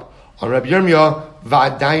dry up? On Rabbi Yirmiyah,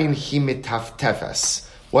 Va'adayin hi mitaftefes.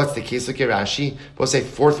 What's the case? Look at Rashi. We'll say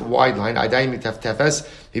 4th wide line. Adayim mitaftefes.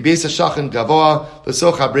 Mibeis hashachin gavoa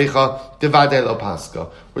l'socha brecha devadei lo paska.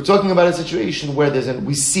 We're talking about a situation where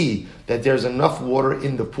we see that there's enough water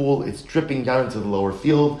in the pool. It's dripping down into the lower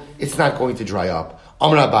field. It's not going to dry up.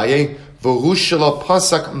 Amar Abaye v'hu shelo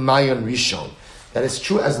pasak mayon rishon. That is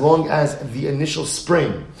true as long as the initial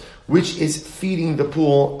spring which is feeding the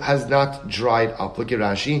pool, has not dried up. Look at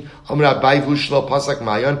Rashi. Amra Baivu Shlo Pasak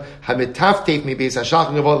Mayon Hamitafteif Mi Beis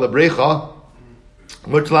Hashachin Gavol Lebrecha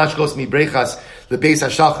Mutlashkos Mi Brechas LeBeis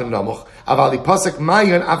Hashachin Namuch Avali Pasak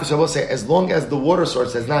Mayon Afish. I will say, as long as the water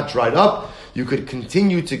source has not dried up, you could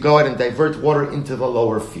continue to go ahead and divert water into the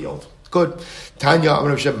lower field. Good. Tanya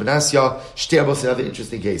Amr Shem Benasya Shtei Abos, another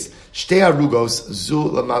interesting case. Shtei Arugos Zu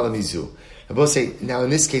Lamala Mizu. I will say, now in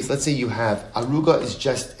this case, let's say you have, aruga is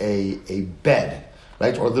just a bed,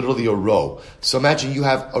 right? Or literally a row. So imagine you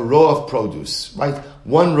have a row of produce, right?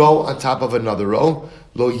 One row on top of another row.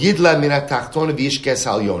 Lo yidla minat tachtona v'yishkes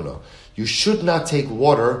halyona. You should not take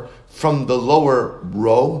water from the lower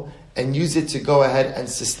row and use it to go ahead and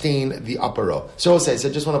sustain the upper row. So I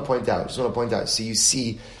just want to point out, so you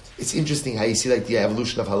see, it's interesting how you see like the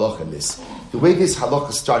evolution of halacha in this. The way this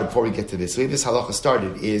halacha started, before we get to this, the way this halacha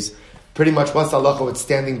started is, pretty much, what's the halacha with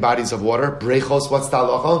standing bodies of water? Brechos, what's the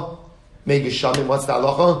halacha? Megishamim, what's the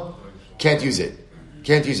halacha? Can't use it,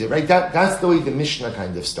 right? That's the way the Mishnah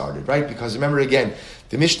kind of started, right? Because remember again,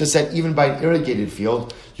 the Mishnah said even by an irrigated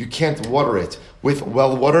field, you can't water it with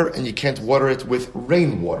well water and you can't water it with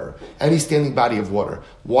rainwater. Any standing body of water.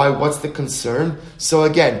 Why? What's the concern? So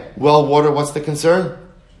again, well water, what's the concern?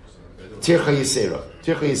 Tircha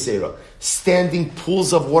Yisera. Standing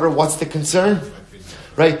pools of water, what's the concern?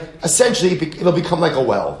 Right? Essentially, it'll become like a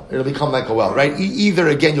well. Right? Either,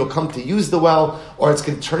 again, you'll come to use the well, or it's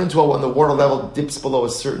going to turn into a well when the water level dips below a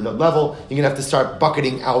certain level. You're going to have to start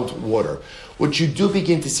bucketing out water. What you do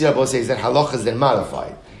begin to see, Rabbi, is that halacha is then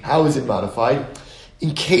modified. How is it modified?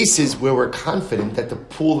 In cases where we're confident that the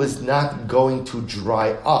pool is not going to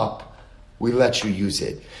dry up, we let you use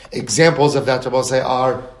it. Examples of that, Rabbi,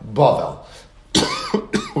 are Bavel,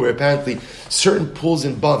 where apparently certain pools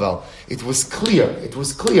in Bavel, it was clear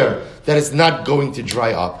that it's not going to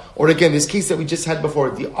dry up. Or again, this case that we just had before,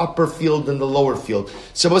 the upper field and the lower field.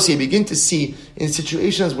 So you begin to see in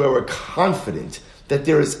situations where we're confident that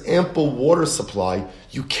there is ample water supply,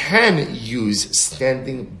 you can use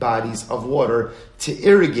standing bodies of water to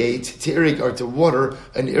irrigate or to water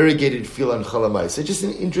an irrigated field on Chalamai. So just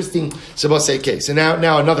an interesting case. So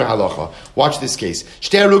now another halacha. Watch this case.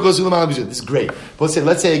 This is great. But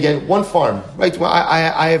let's say again, one farm, right? Well,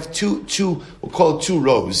 I have two, we'll call it two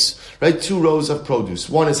rows, right? Two rows of produce.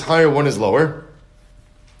 One is higher, one is lower.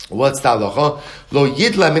 What's the halacha? Lo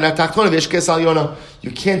yidla min hatachtona v'yeshkes alyona.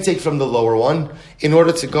 You can't take from the lower one in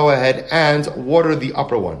order to go ahead and water the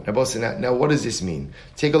upper one. Now what does this mean?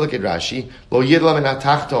 Take a look at Rashi. Lo yidla min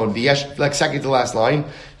hatachton v'yesh, like second to last line,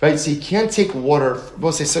 right? So you can't take water.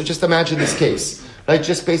 So just imagine this case, right?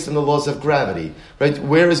 Just based on the laws of gravity, right?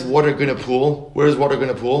 Where is water going to pool? Right?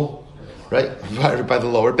 By the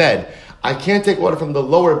lower bed. I can't take water from the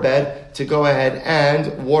lower bed to go ahead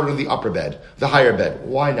and water the upper bed, the higher bed.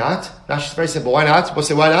 Why not? That's very simple. Why not? We'll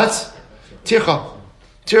say, why not? Tircha.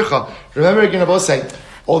 Remember again, I will say,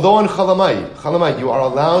 although in Chalamai, you are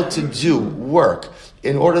allowed to do work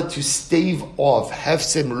in order to stave off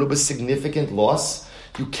hefsed meruba, significant loss,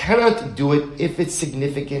 you cannot do it if it's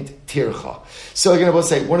significant tircha. So again, I will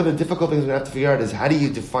say, one of the difficult things we have to figure out is how do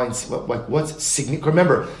you define what's significant.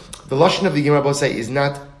 Remember, the lashon of the Gemara, I will say, is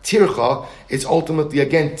not tircha, it's ultimately,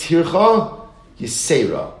 again, tircha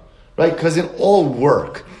yisera, right? Because in all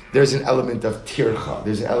work, there's an element of tircha,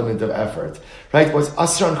 there's an element of effort, right? What's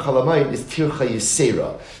asran chalamayim is tircha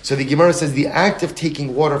yisera. So the Gemara says the act of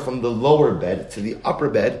taking water from the lower bed to the upper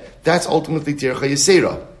bed, that's ultimately tircha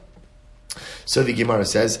yisera. So the Gemara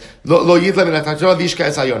says, Lo yidla min hatachtona v'yishka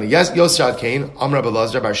es halyona. Yes, Yosrad Kain, Amr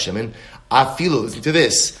Belazar Bar Shimon, afilu, listen to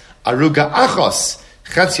this, aruga achos,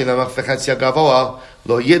 chatzia namach v'chatzia gavoa,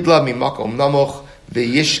 Lo yidla mimakom namoch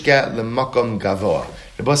v'yishka l'makom gavoa.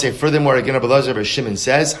 Rabbi say furthermore again, Rabbi Elazar Bar Shimon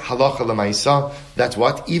says halacha l'maisa. That's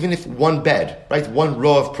what, even if one bed, right, one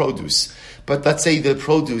row of produce, but let's say the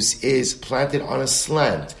produce is planted on a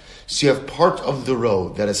slant. So you have part of the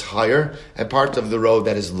row that is higher and part of the row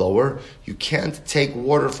that is lower. You can't take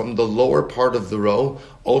water from the lower part of the row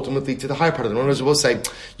ultimately to the higher part of the row. We'll say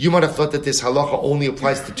you might have thought that this halacha only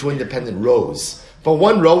applies to two independent rows. But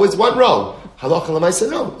one row is one row. Halacha l'maisa,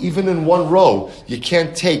 no. Even in one row, you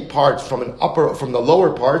can't take parts from the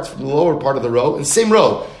lower part of the row, in the same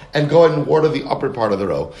row, and go ahead and water the upper part of the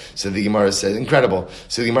row. So the Gemara says, incredible.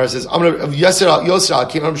 So the Gemara says, We'll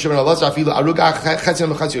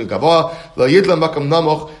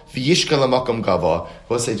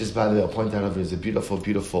say, just by the way, I'll point out, there's a beautiful,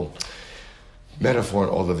 beautiful metaphor in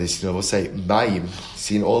all of this. We'll say, Mayim,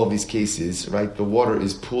 see in all of these cases, right, the water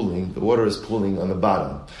is pooling on the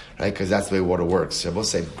bottom, right, because that's the way water works. So we'll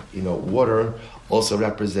say, water also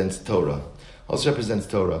represents Torah. also represents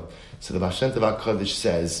Torah. So the Baal Shem Tov HaKadosh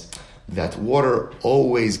says that water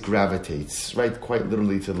always gravitates, right, quite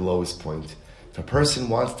literally to the lowest point. If a person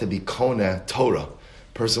wants to be Kona Torah,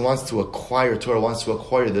 person wants to acquire Torah, wants to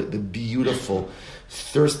acquire the beautiful,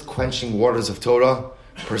 thirst-quenching waters of Torah,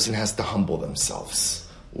 person has to humble themselves.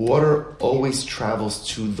 Water always travels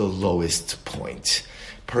to the lowest point.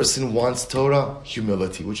 Person wants Torah,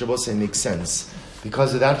 humility, which I will say makes sense.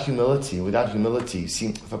 Because without humility, see,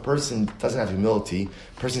 if a person doesn't have humility,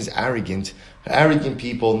 a person is arrogant. Arrogant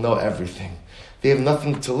people know everything. They have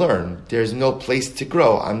nothing to learn. There's no place to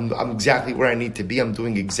grow. I'm exactly where I need to be. I'm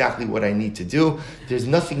doing exactly what I need to do. There's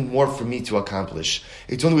nothing more for me to accomplish.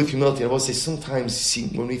 It's only with humility. And I will say sometimes, see,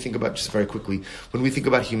 when we think about, just very quickly, when we think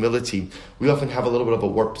about humility, we often have a little bit of a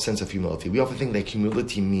warped sense of humility. We often think that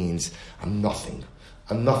humility means, I'm nothing.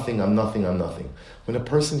 I'm nothing. When a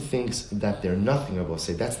person thinks that they're nothing, I will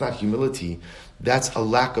say, that's not humility. That's a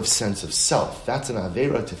lack of sense of self. That's an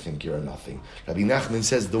avera to think you're a nothing. Rabbi Nachman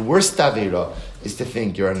says the worst avera is to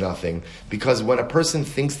think you're a nothing. Because when a person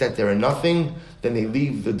thinks that they're a nothing, then they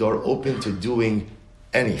leave the door open to doing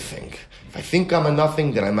anything. If I think I'm a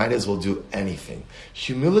nothing, then I might as well do anything.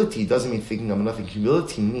 Humility doesn't mean thinking I'm a nothing.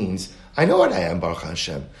 Humility means I know what I am, Baruch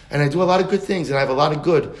Hashem, and I do a lot of good things, and I have a lot of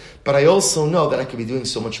good, but I also know that I could be doing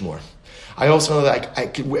so much more. I also know that I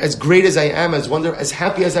could, as great as I am, as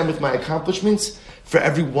happy as I am with my accomplishments, for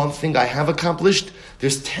every one thing I have accomplished,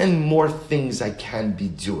 there's 10 more things I can be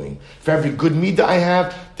doing. For every good midah I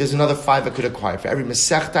have, there's another 5 I could acquire. For every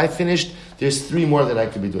mesechta I finished, there's 3 more that I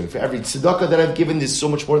could be doing. For every tzedakah that I've given, there's so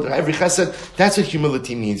much more. Every chesed, that's what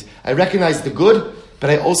humility means. I recognize the good, but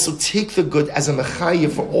I also take the good as a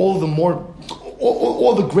mechayev for all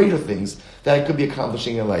the greater things that I could be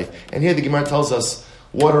accomplishing in life. And here the Gemara tells us,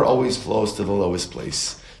 water always flows to the lowest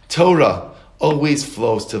place. Torah always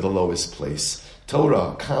flows to the lowest place.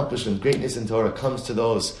 Torah, accomplishment, greatness in Torah comes to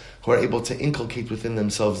those who are able to inculcate within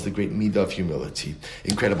themselves the great midah of humility.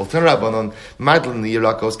 Incredible. Another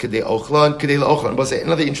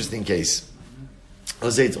interesting case.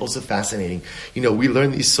 Jose, it's also fascinating. We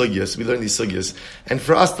learn these sugyas, and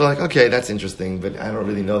for us, they're like, okay, that's interesting, but I don't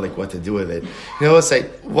really know what to do with it. Let's say,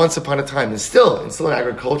 once upon a time, and still in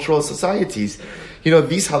agricultural societies,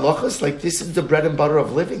 these halachas, this is the bread and butter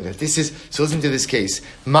of living. So listen to this case.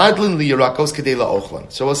 Madlin li yarakos kedei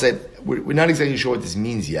la'ochlan. So we'll say, we're not exactly sure what this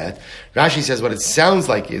means yet. Rashi says what it sounds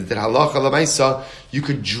like is that halacha l'maisa, you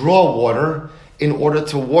could draw water in order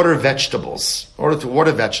to water vegetables. So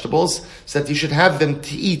that you should have them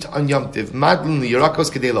to eat on Yom Tiv. Madlin li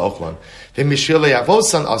yarakos kedei la'ochlan. V'mishir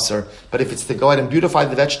le'avosan aser. But if it's to go out and beautify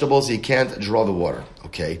the vegetables, you can't draw the water.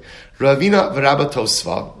 Okay. Ravina v'Rabba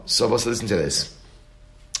Tosfa. So let's listen to this.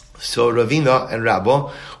 So Ravina and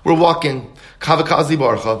Rabba were walking.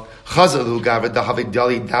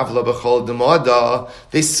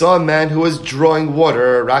 They saw a man who was drawing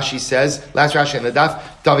water. Rashi says, last Rashi in the daf,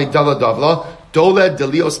 David Dala Davla, Dole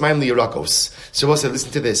Delios Maim Lirakos. So we'll say,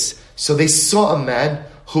 listen to this. So they saw a man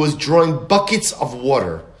who was drawing buckets of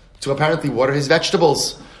water to apparently water his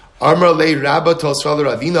vegetables. Amar le Rabba Tosfal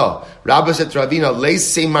Ravina. Rabba said to Ravina, Le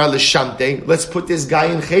Seimar L'Shamte. Let's put this guy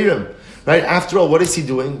in Chayrim. Right? After all, what is he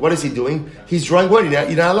doing? He's drawing water.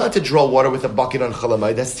 You're not allowed to draw water with a bucket on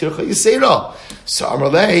Chalamai. That's Tircha Yisera. So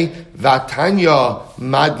Amarle, Vatanya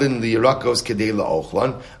Madlin Lirakos Kedei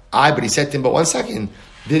La'ochlan. But he said to him, but one second,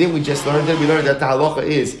 didn't we just learn that? We learned that the halacha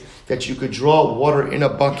is that you could draw water in a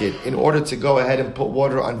bucket in order to go ahead and put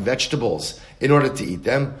water on vegetables in order to eat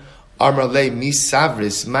them. Amarle, Mi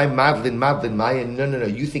Savris, my Madlin, Maya. No.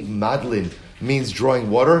 You think Madlin means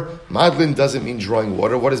drawing water? Madlin doesn't mean drawing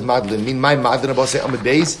water. What does Madlin mean? My Madlin, Abba say,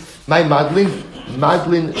 Amadeus. My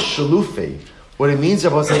Madlin shalufe. What it means,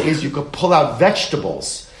 Abba say, is you could pull out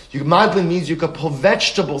vegetables. Madlin means you could pull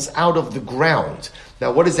vegetables out of the ground.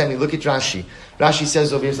 Now, what does that mean? Look at Rashi. Rashi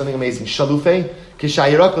says over here something amazing. Shalufe,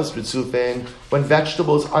 kishayirakos ritzufen. When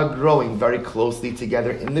vegetables are growing very closely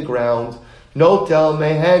together in the ground, notel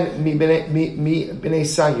mehen mi b'nei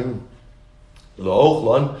sayim.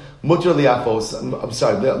 Lo'ochlan mutter li'afos. I'm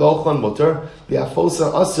sorry. Lo'ochlan mutter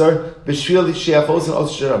li'afosan aser b'shvil she'afosan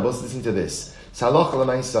aser. Listen to this. So halacha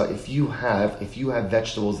l'maisa, if you have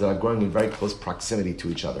vegetables that are growing in very close proximity to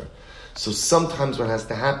each other, so sometimes what has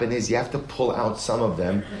to happen is you have to pull out some of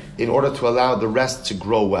them in order to allow the rest to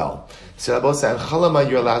grow well. So Rabbi said, Chalama,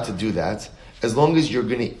 you're allowed to do that as long as you're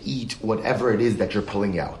going to eat whatever it is that you're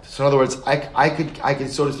pulling out. So in other words, I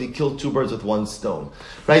could so to speak kill 2 birds with 1 stone,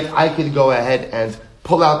 right? I could go ahead and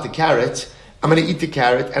pull out the carrot. I'm going to eat the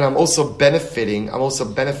carrot, and I'm also benefiting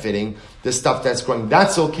the stuff that's growing.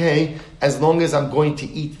 That's okay as long as I'm going to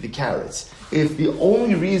eat the carrots. If the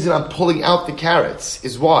only reason I'm pulling out the carrots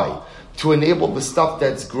is why? to enable the stuff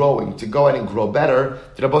that's growing to go ahead and grow better,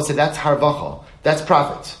 the Rabbi said that's harvacha, that's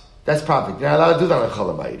profit. That's profit. You're not allowed to do that on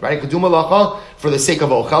Chalamayit, right? You could do malacha for the sake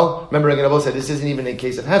of ochel. Remember, Rabbi said this isn't even a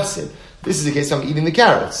case of hefsid. This is a case of I'm eating the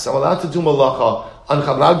carrots. So I'm allowed to do malacha on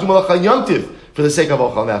Chalamayit. I'm allowed to do malacha on Yom Tiv for the sake of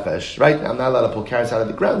ochel nefesh, right? I'm not allowed to pull carrots out of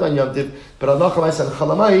the ground on Yom Tiv, but on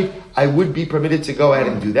Chalamayit, I would be permitted to go ahead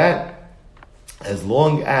and do that, as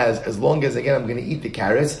long as again I'm going to eat the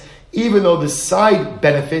carrots. Even though the side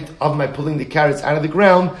benefit of my pulling the carrots out of the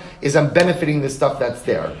ground is I'm benefiting the stuff that's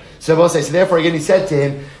there. So therefore again he said to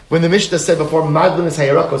him, when the Mishnah said before, Madlin is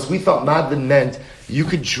Hayarakos, we thought Madlin meant you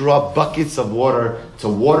could draw buckets of water to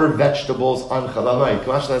water vegetables on Chalamayit.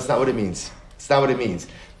 That's not what it means. It's not what it means.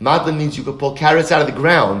 Madlin means you could pull carrots out of the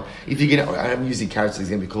ground. If you're going to, I'm using carrots as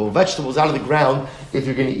an example, vegetables out of the ground, if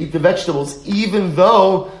you're going to eat the vegetables, even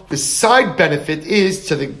though the side benefit is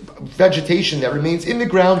to the vegetation that remains in the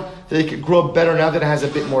ground, that it could grow better now that it has a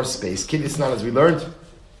bit more space. Kid, it's not as we learned.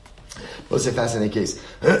 What's a fascinating case?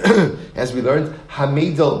 As we learned,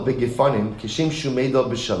 Hamedal begifanim, kishim shu medal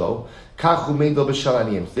b'shalo, kachu medal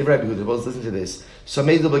b'shalanim. Listen to this. So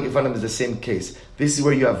medal begifanim is the same case. This is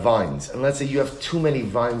where you have vines. And let's say you have too many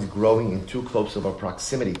vines growing in too close of a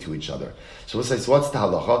proximity to each other. So what's the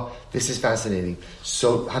halacha? This is fascinating.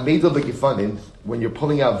 So Hamedal begifanim, when you're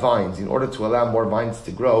pulling out vines, in order to allow more vines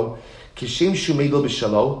to grow, kishim shu medal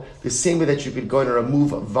b'shalo, the same way that you could go and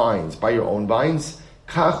remove vines by your own vines,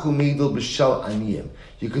 you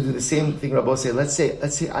could do the same thing. Rabbi say, let's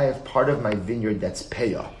say I have part of my vineyard that's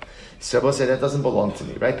peah. So Rabbi say that doesn't belong to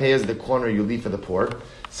me, right? Peah is the corner you leave for the poor.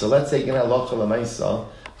 So let's say I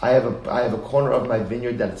have a corner of my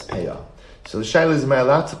vineyard that's peah. So the shaila is, am I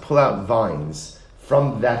allowed to pull out vines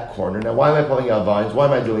from that corner? Now, why am I pulling out vines? Why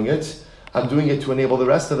am I doing it? I'm doing it to enable the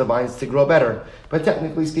rest of the vines to grow better. But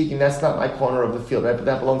technically speaking, that's not my corner of the field, right? But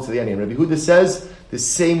that belongs to the Aniyim. Rabbi Huda says the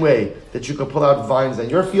same way that you could pull out vines on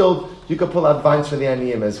your field, you could pull out vines for the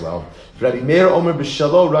Aniyim as well. Rabbi Meir Omer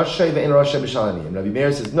b'shalo rashay ve'en rashay b'shal Aniyim. Rabbi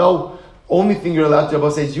Meir says, no, only thing you're allowed to do,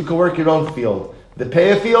 Rabbi says, you can work your own field. The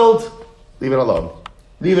peah field, leave it alone.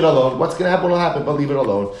 Leave it alone. What's going to happen will happen, but leave it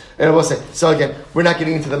alone. And I will say, so again, we're not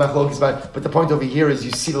getting into the machlokes, but the point over here is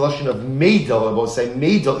you see the lashon of meidel. I will say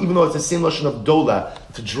meidel, even though it's the same lashon of dola,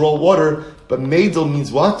 to draw water, but meidel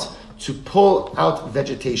means what? To pull out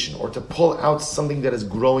vegetation, or to pull out something that is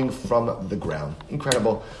growing from the ground.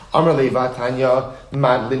 Incredible. Amar leva tanya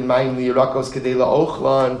madlin mayim liyirakos kedei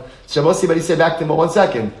la'ochlan. Shabbos, but he said back to him, but 1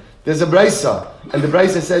 second. There's a brisa, and the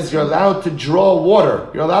brisa says you're allowed to draw water.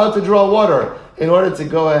 You're allowed to draw water in order to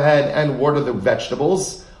go ahead and water the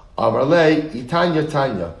vegetables. Amar le itanya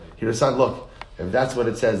tanya. Here's son, look, if that's what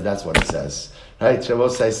it says, that's what it says. Right?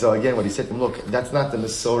 Shabbos says, so again, what he said to him, look, that's not the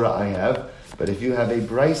Masorah I have, but if you have a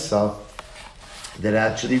brisa that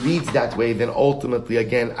actually reads that way, then ultimately,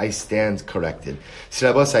 again, I stand corrected. So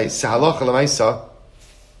Shabbos says, halacha l'maisa.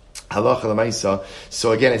 Halacha l'maisa.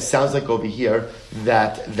 So again, it sounds like over here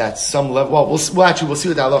that some level. Well, we'll see what the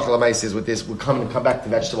halacha l'maisa is with this. We'll come back to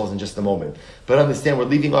vegetables in just a moment. But understand, we're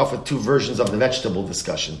leaving off with two versions of the vegetable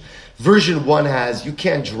discussion. Version 1 has you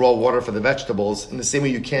can't draw water for the vegetables in the same way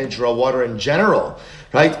you can't draw water in general,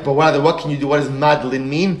 right? But rather, what can you do? What does madlin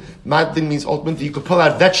mean? Madlin means ultimately you could pull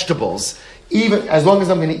out vegetables, even as long as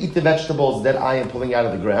I'm going to eat the vegetables that I am pulling out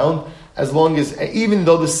of the ground. As long as, even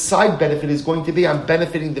though the side benefit is going to be, I'm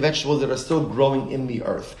benefiting the vegetables that are still growing in the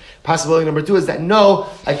earth. Possibility number 2 is that no,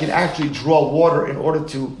 I can actually draw water in order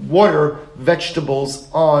to water vegetables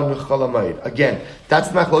on Chalamayit. Again, that's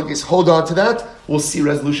the machlokes. Hold on to that. We'll see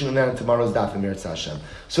resolution on that in tomorrow's daf in Meretz Hashem.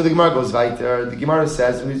 So the Gemara goes weiter. The Gemara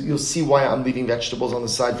says, you'll see why I'm leaving vegetables on the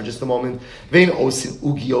side for just a moment. Vein osin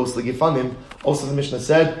ugios legifanim. Also the Mishnah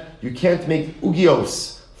said, you can't make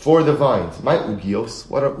ugios for the vines. My ugios.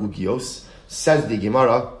 What are ugios? Says the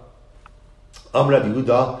Gemara. Amra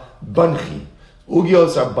Yehuda banchi.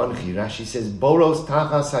 Ugios are banchi. Rashi says boros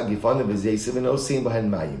tachas hagifanim v'zeisim and osim b'hen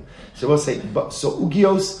mayim. So we'll say, so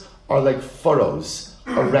ugios are like furrows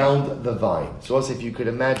around the vine. So we'll say, if you could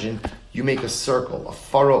imagine, you make a circle, a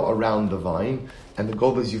furrow around the vine, and the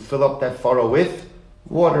goal is you fill up that furrow with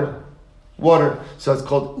water. Water. So it's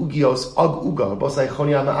called ugios, ag uga. Both say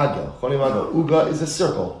choni amagel. Choni amagel. Uga is a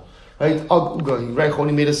circle. Right? Ag uga. Right?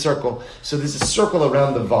 Choni made a circle. So there's a circle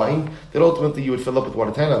around the vine that ultimately you would fill up with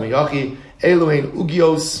water. Tana miyachi elohein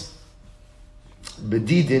ugios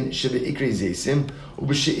bedidin shebe ikre zeisim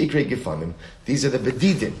ubeshe ikre gefanim. These are the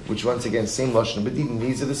bedidin, which once again, same lashon bedidin.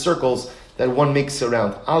 These are the circles that one makes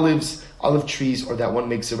around olives, olive trees, or that one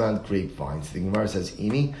makes around grapevines. The Gemara says,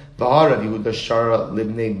 "Ini v'harav Yehuda shara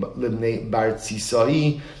libnei bar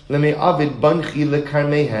tzisai lemei avid banchi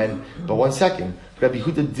lekarmehen." But 1 second, Rabbi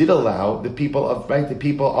Huda did allow the people of Bar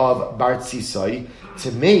Tzisai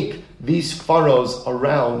to make these furrows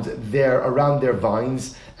around their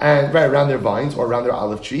vines and around their vines or around their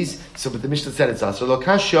olive trees. So, but the Mishnah said it's asur.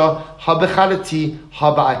 Lokasha habecharati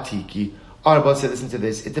haba'atiki. Arba said, listen to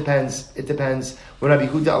this. It depends. When Rabbi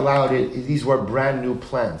Huda allowed it, these were brand new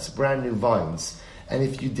plants, brand new vines. And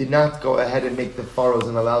if you did not go ahead and make the furrows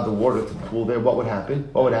and allow the water to pool there, what would happen?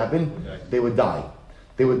 They would die.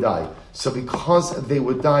 So because they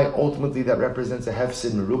would die, ultimately that represents a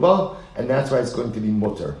hefsid meruba, and that's why it's going to be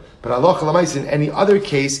mutter. But Allah Chalamais, in any other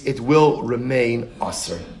case, it will remain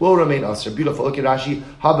asr. Beautiful. Look at Rashi.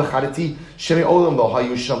 Ha-b'charati shemi olam lo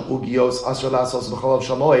hayu sham ugios asr lasos b'chalav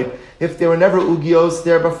shamoid. If there were never ugios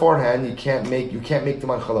there beforehand, you can't make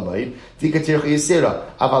them on chalamoid. Dikatir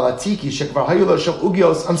chayisera avalatiki shekvar hayu lo sham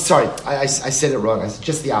ugios. I'm sorry, I said it wrong. I said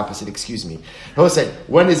just the opposite. Excuse me. I was saying,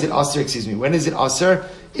 when is it asr? When is it asr?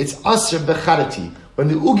 It's asr b'charati. When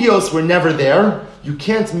the ugios were never there, you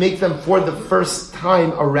can't make them for the first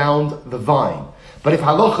time around the vine. But if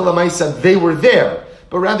halacha l'maisa they were there,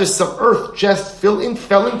 but rather some earth just fell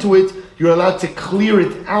into it, you're allowed to clear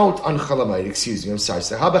it out on chalamayit. Excuse me, I'm sorry.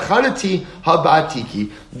 So habacharati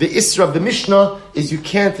haba'atiki. The isra of the Mishnah is you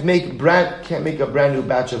can't make a brand new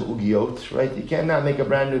batch of ugiot, right? You cannot make a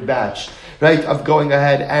brand new batch, right, of going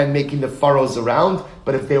ahead and making the furrows around.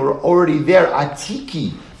 But if they were already there,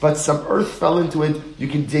 atiki, but some earth fell into it, you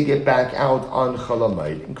can dig it back out on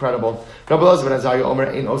chalamayit. Incredible. Rabbi Elazar ben Azariah Omer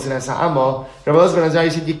ein osin ha'ama. Rabbi Elazar ben Azariah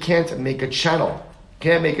said you can't make a channel.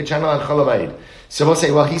 Can't make a channel on chalamayit. So we'll say,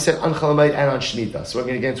 well, he said on chalamayit and on shmita. So we're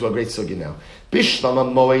going to get into a great sugya now.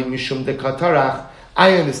 Bishlama moed mishum de katarach.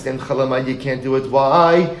 I understand chalamayit you can't do it.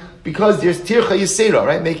 Why? Because there's tircha yisera,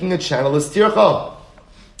 right? Making a channel is tircha.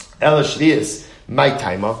 Ela shvius. My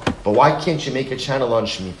timer, but why can't you make a channel on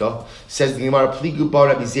Shemitah? Says the Gemara, Pligu bar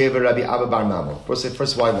Rabbi Zever Rabbi Abba bar Mamo.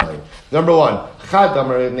 First wide line. Number one, Chad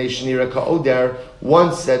Amar Ibnei Shnira Ka'oder.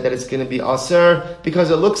 One said that it's going to be aser because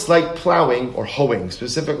it looks like plowing or hoeing.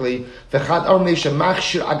 Specifically, the Chad Amar Ibnei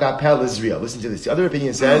Machshir Agapel Israel. Listen to this. The other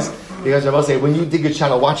opinion says, because I will say, when you dig a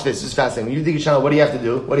channel, watch this. This is fascinating. When you dig a channel, what do you have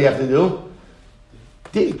to do?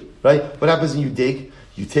 Dig, right? What happens when you dig?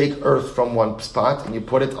 You take earth from one spot and you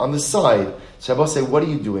put it on the side. So I will say, what are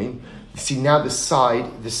you doing? You see now the sides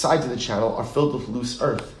of the channel are filled with loose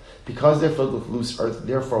earth. Because they're filled with loose earth,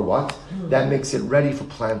 therefore what? That makes it ready for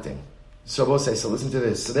planting. So I will say, so listen to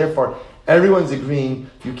this. So therefore, everyone's agreeing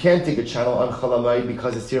you can't take a channel on chalamayit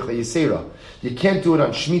because it's tircha yisera. You can't do it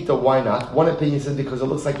on shmita, why not? One opinion says because it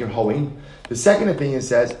looks like you're hoeing. The second opinion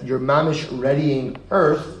says you're mamish readying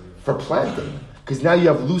earth for planting. Because now you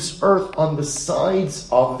have loose earth on the sides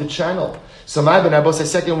of the channel. So my ben Abba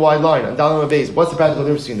says second wide line on Dalam Abayz. What's the practical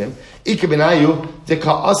difference between them? Ika benayu de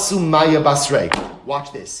ka'asu maya basrei.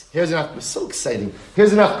 Watch this. Here's an it's so exciting.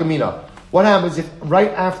 Here's an afkamina. What happens if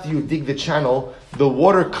right after you dig the channel, the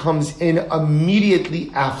water comes in immediately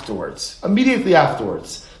afterwards?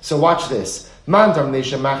 So watch this. Say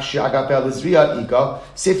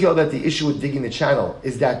if you know that the issue with digging the channel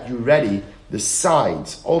is that you're ready the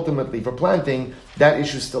sides ultimately for planting, that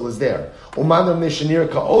issue still is there. But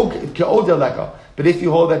if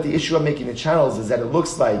you hold that the issue of making the channels is that it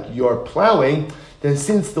looks like you're plowing, then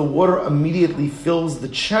since the water immediately fills the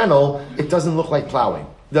channel, it doesn't look like plowing.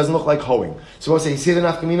 It doesn't look like hoeing. So we'll say, see the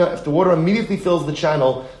nafkamina, if the water immediately fills the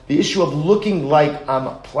channel, the issue of looking like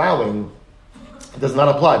I'm plowing does not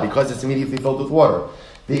apply because it's immediately filled with water.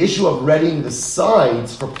 The issue of readying the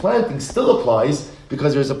sides for planting still applies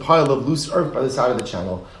because there's a pile of loose earth by the side of the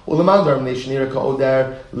channel.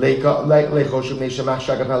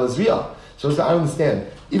 So as I understand,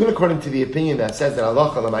 even according to the opinion that says that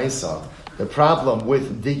Allah Lamaisa, the problem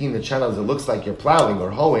with digging the channels, it looks like you're plowing or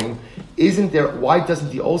hoeing, why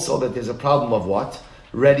doesn't he also that there's a problem of what?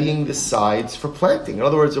 Readying the sides for planting. In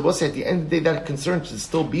other words, it will say at the end of the day that concern should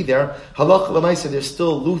still be there. Halach Lamaisa, there's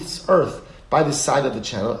still loose earth by the side of the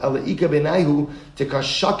channel. Listen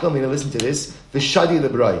to this. Here's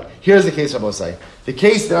the case, Rabbi. The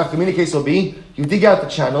case, the Nafkamina case will be, you dig out the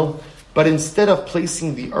channel, but instead of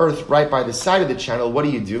placing the earth right by the side of the channel, what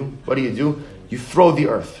do you do? You throw the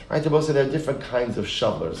earth. Right? Rabbi said there are different kinds of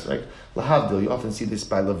shovelers. Like Lahavdil, you often see this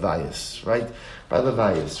by Levias, right?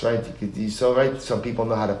 Right? Some people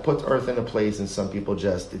know how to put earth in a place, and some people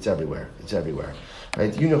it's everywhere.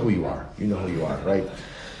 Right? You know who you are, right?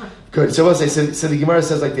 Good. So we'll say, so the Gemara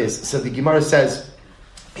says like this. So the Gemara says,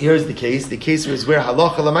 Here's the case. The case is where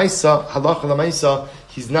halacha lamaisa,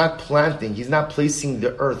 he's not planting, he's not placing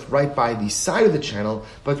the earth right by the side of the channel,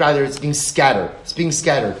 but rather it's being scattered.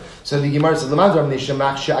 So the Gemara says, according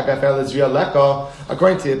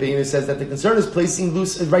to the opinion, it says that the concern is placing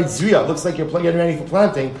loose, right, zriya. Looks like you're getting ready for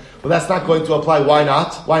planting. Well, that's not going to apply. Why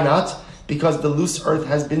not? Because the loose earth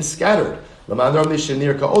has been scattered. But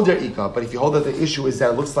if you hold that the issue is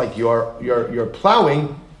that it looks like you're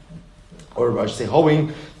plowing, or I should say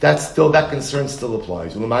hoeing, that concern still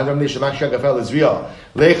applies. But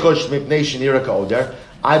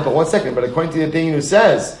one second, but according to the opinion who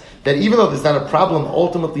says that even though there's not a problem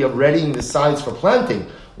ultimately of readying the sides for planting,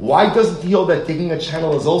 why doesn't he hold that digging a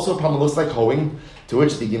channel is also a problem? It looks like hoeing. To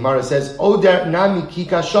which the Gemara says, Oder nami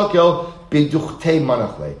kika shokel beduchte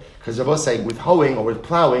manachle. Because Rabbi say with hoeing or with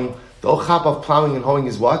plowing, the ochap of plowing and hoeing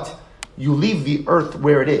is what? You leave the earth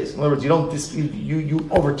where it is. In other words, you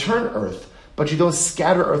overturn earth, but you don't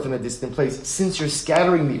scatter earth in a distant place. Since you're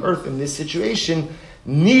scattering the earth in this situation,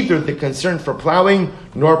 neither the concern for plowing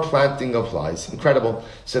nor planting applies. Incredible.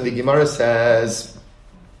 So the Gemara says,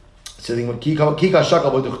 so the Kika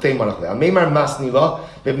Shakal Boduchtei Marachle. Ameimar Masnila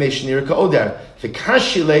Bibnei Shnir Ka'oder.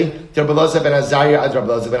 V'kashile Rabelaza ben Azariah ad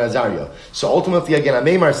Rabelaza ben Azariah. So ultimately, again,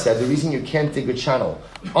 Ameimar said the reason you can't dig a channel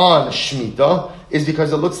on Shemitah is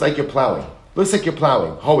because it looks like you're plowing. Looks like you're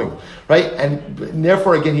plowing, hoeing, right? And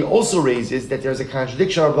therefore, again, he also raises that there's a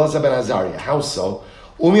contradiction of Rabelaza ben Azariah. How so?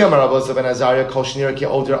 Umi Amar Rabelaza ben Azariah Kol Shnir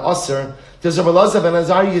Ka'oder Aser. Does Rabelaza ben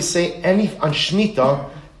Azariah say on Shemitah,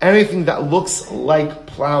 anything that looks like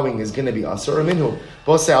plowing is going to be asur or minhu?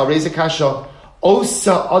 Both say, I'll raise a kasha.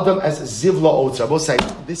 Osa adam as zivla otza. Both say,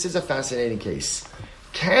 this is a fascinating case.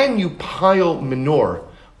 Can you pile manure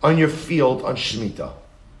on your field on Shemitah?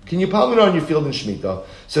 Can you pile manure on your field in Shemitah?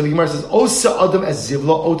 So the Gemara says, Osa adam as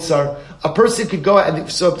zivla otzar. A person could go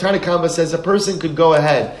ahead, so Tanakamba says a person could go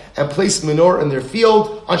ahead and place manure in their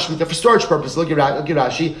field on Shemitah for storage purpose. Look at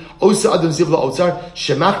Rashi. Osa adam zivla otzar.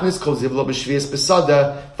 Shemachnis kol zivla b'shvias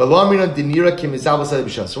besada. V'lamina dinira kim izal besada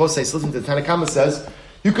b'shas. So we'll say, listen to the Tanakamba says,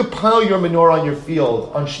 you could pile your manure on your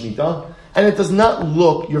field on Shemitah, and it does not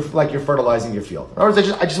look like you're fertilizing your field. In other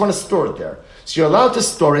words, I just want to store it there. So you're allowed to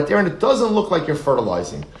store it there, and it doesn't look like you're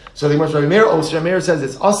fertilizing. So the Gemara says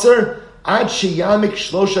it's aser ad sheyamik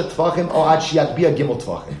shlosha tvachim or ad sheyakbia gimel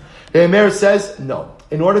tvachim. The Gemara says no.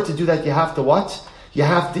 In order to do that, you have to what? You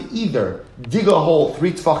have to either dig a hole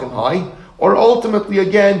 3 tvachim high, or ultimately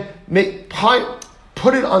again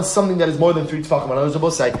put it on something that is more than 3 tefachim. On other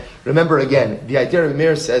both sides, remember again, the idea of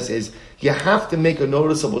Meir says is you have to make a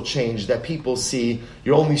noticeable change that people see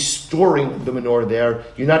you're only storing the manure there.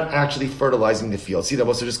 You're not actually fertilizing the field. See, that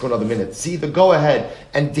was just go another minute. See, either go ahead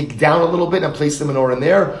and dig down a little bit and place the manure in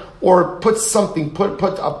there, or put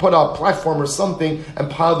a platform or something and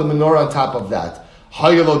pile the manure on top of that.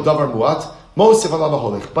 Hayelo davar muat. Most of Allah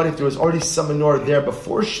holik. But if there was already some manure there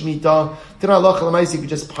before Shemitah, then Allah you could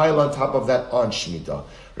just pile on top of that on Shemitah.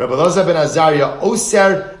 Rabbi Elazar ben Azariah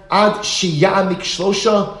oser ad shiyamik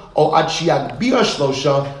shlosha or ad shiyagbia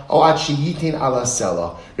shlosha or ad shiyitin ala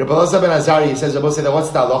sela. Rabbi Elazar ben Azariah says, Rabbi said, what's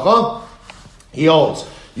the halacha? He holds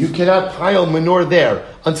you cannot pile manure there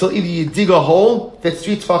until either you dig a hole that's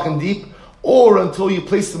 3 tefachim deep, or until you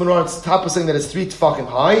place the manure on top of something that is 3 tefachim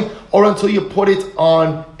high, or until you put it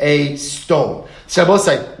on a stone. So Rabbi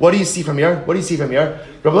say, what do you see from here? Rabbi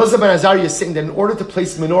Elazar ben Azariah is saying that in order to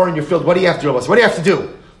place manure in your field, what do you have to do? What do you have to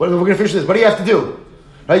do? We're going to finish this. What do you have to do?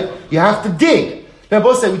 Right? You have to dig. Now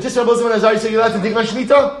Rabbi say, we just Rabbi Elazar ben Azariah say you're allowed to dig on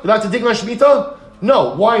Shemitah? You're allowed to dig on Shemitah?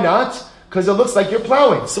 No. Why not? Because it looks like you're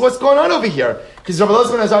plowing. So what's going on over here? Because Rabbi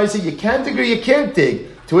Elazar ben Azariah said you can't dig or you can't dig.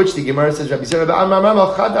 To which the Gemara says, Rabbi Zera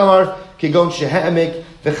Amar Kigon Shehemek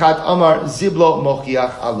V'Chad Amar Ziblo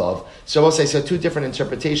Mochiach Alav. So we'll say, so 2 different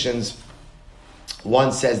interpretations.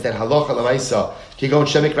 One says that Halacha Lamaisa Kigon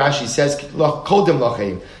Shemek Rashi says Kodim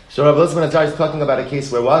Lachem. So Rabbi Elazar ben Azariah is talking about a case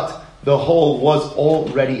where what? The hole was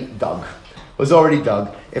already dug.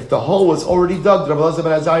 If the hole was already dug, Rabbi Elazar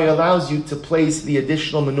ben Azariah allows you to place the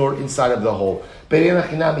additional manure inside of the hole. But he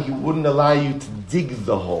wouldn't allow you to dig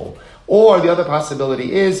the hole. Or the other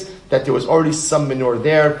possibility is that there was already some manure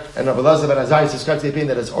there, and Rabbi Elazar ben Azariah subscribes to the opinion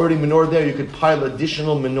that there's already manure there, you could pile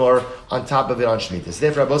additional manure on top of it on Shemitah. So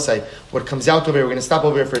therefore, Rabbi say, what comes out over here, we're going to stop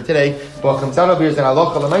over here for today, but what comes out over here is that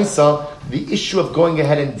halacha l'maisa, the issue of going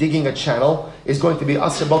ahead and digging a channel is going to be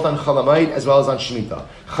asr both on Chalamayid as well as on Shemitah.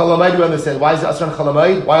 Chalamayid, we understand. Why is it asr on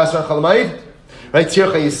Chalamayid? Why asr on Chalamayid? Right,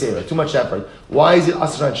 tircha yisera, too much effort. Why is it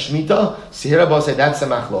asr on Shemitah? Sihira Bo said that's a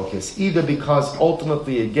machlokis. Either because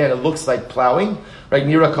ultimately, again, it looks like plowing, right,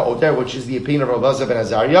 nira ka'oder, which is the opinion of Rabbi Elazar ben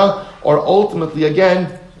Azariah, or ultimately,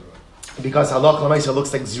 again, Because halach l'maisa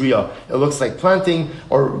looks like zriya, it looks like planting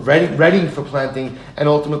or readying for planting, and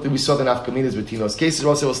ultimately we saw the nafkaminas between those cases.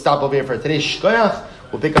 Also, we'll stop over here for today's shkoyach.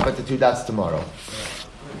 We'll pick up at the 2 dots tomorrow.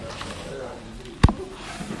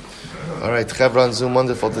 All right, Chevron on Zoom,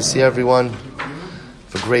 wonderful to see everyone.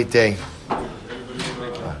 Have a great day.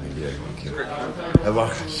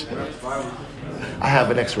 I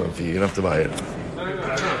have an extra one for you. You don't have to buy it.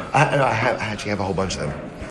 I actually have a whole bunch of them.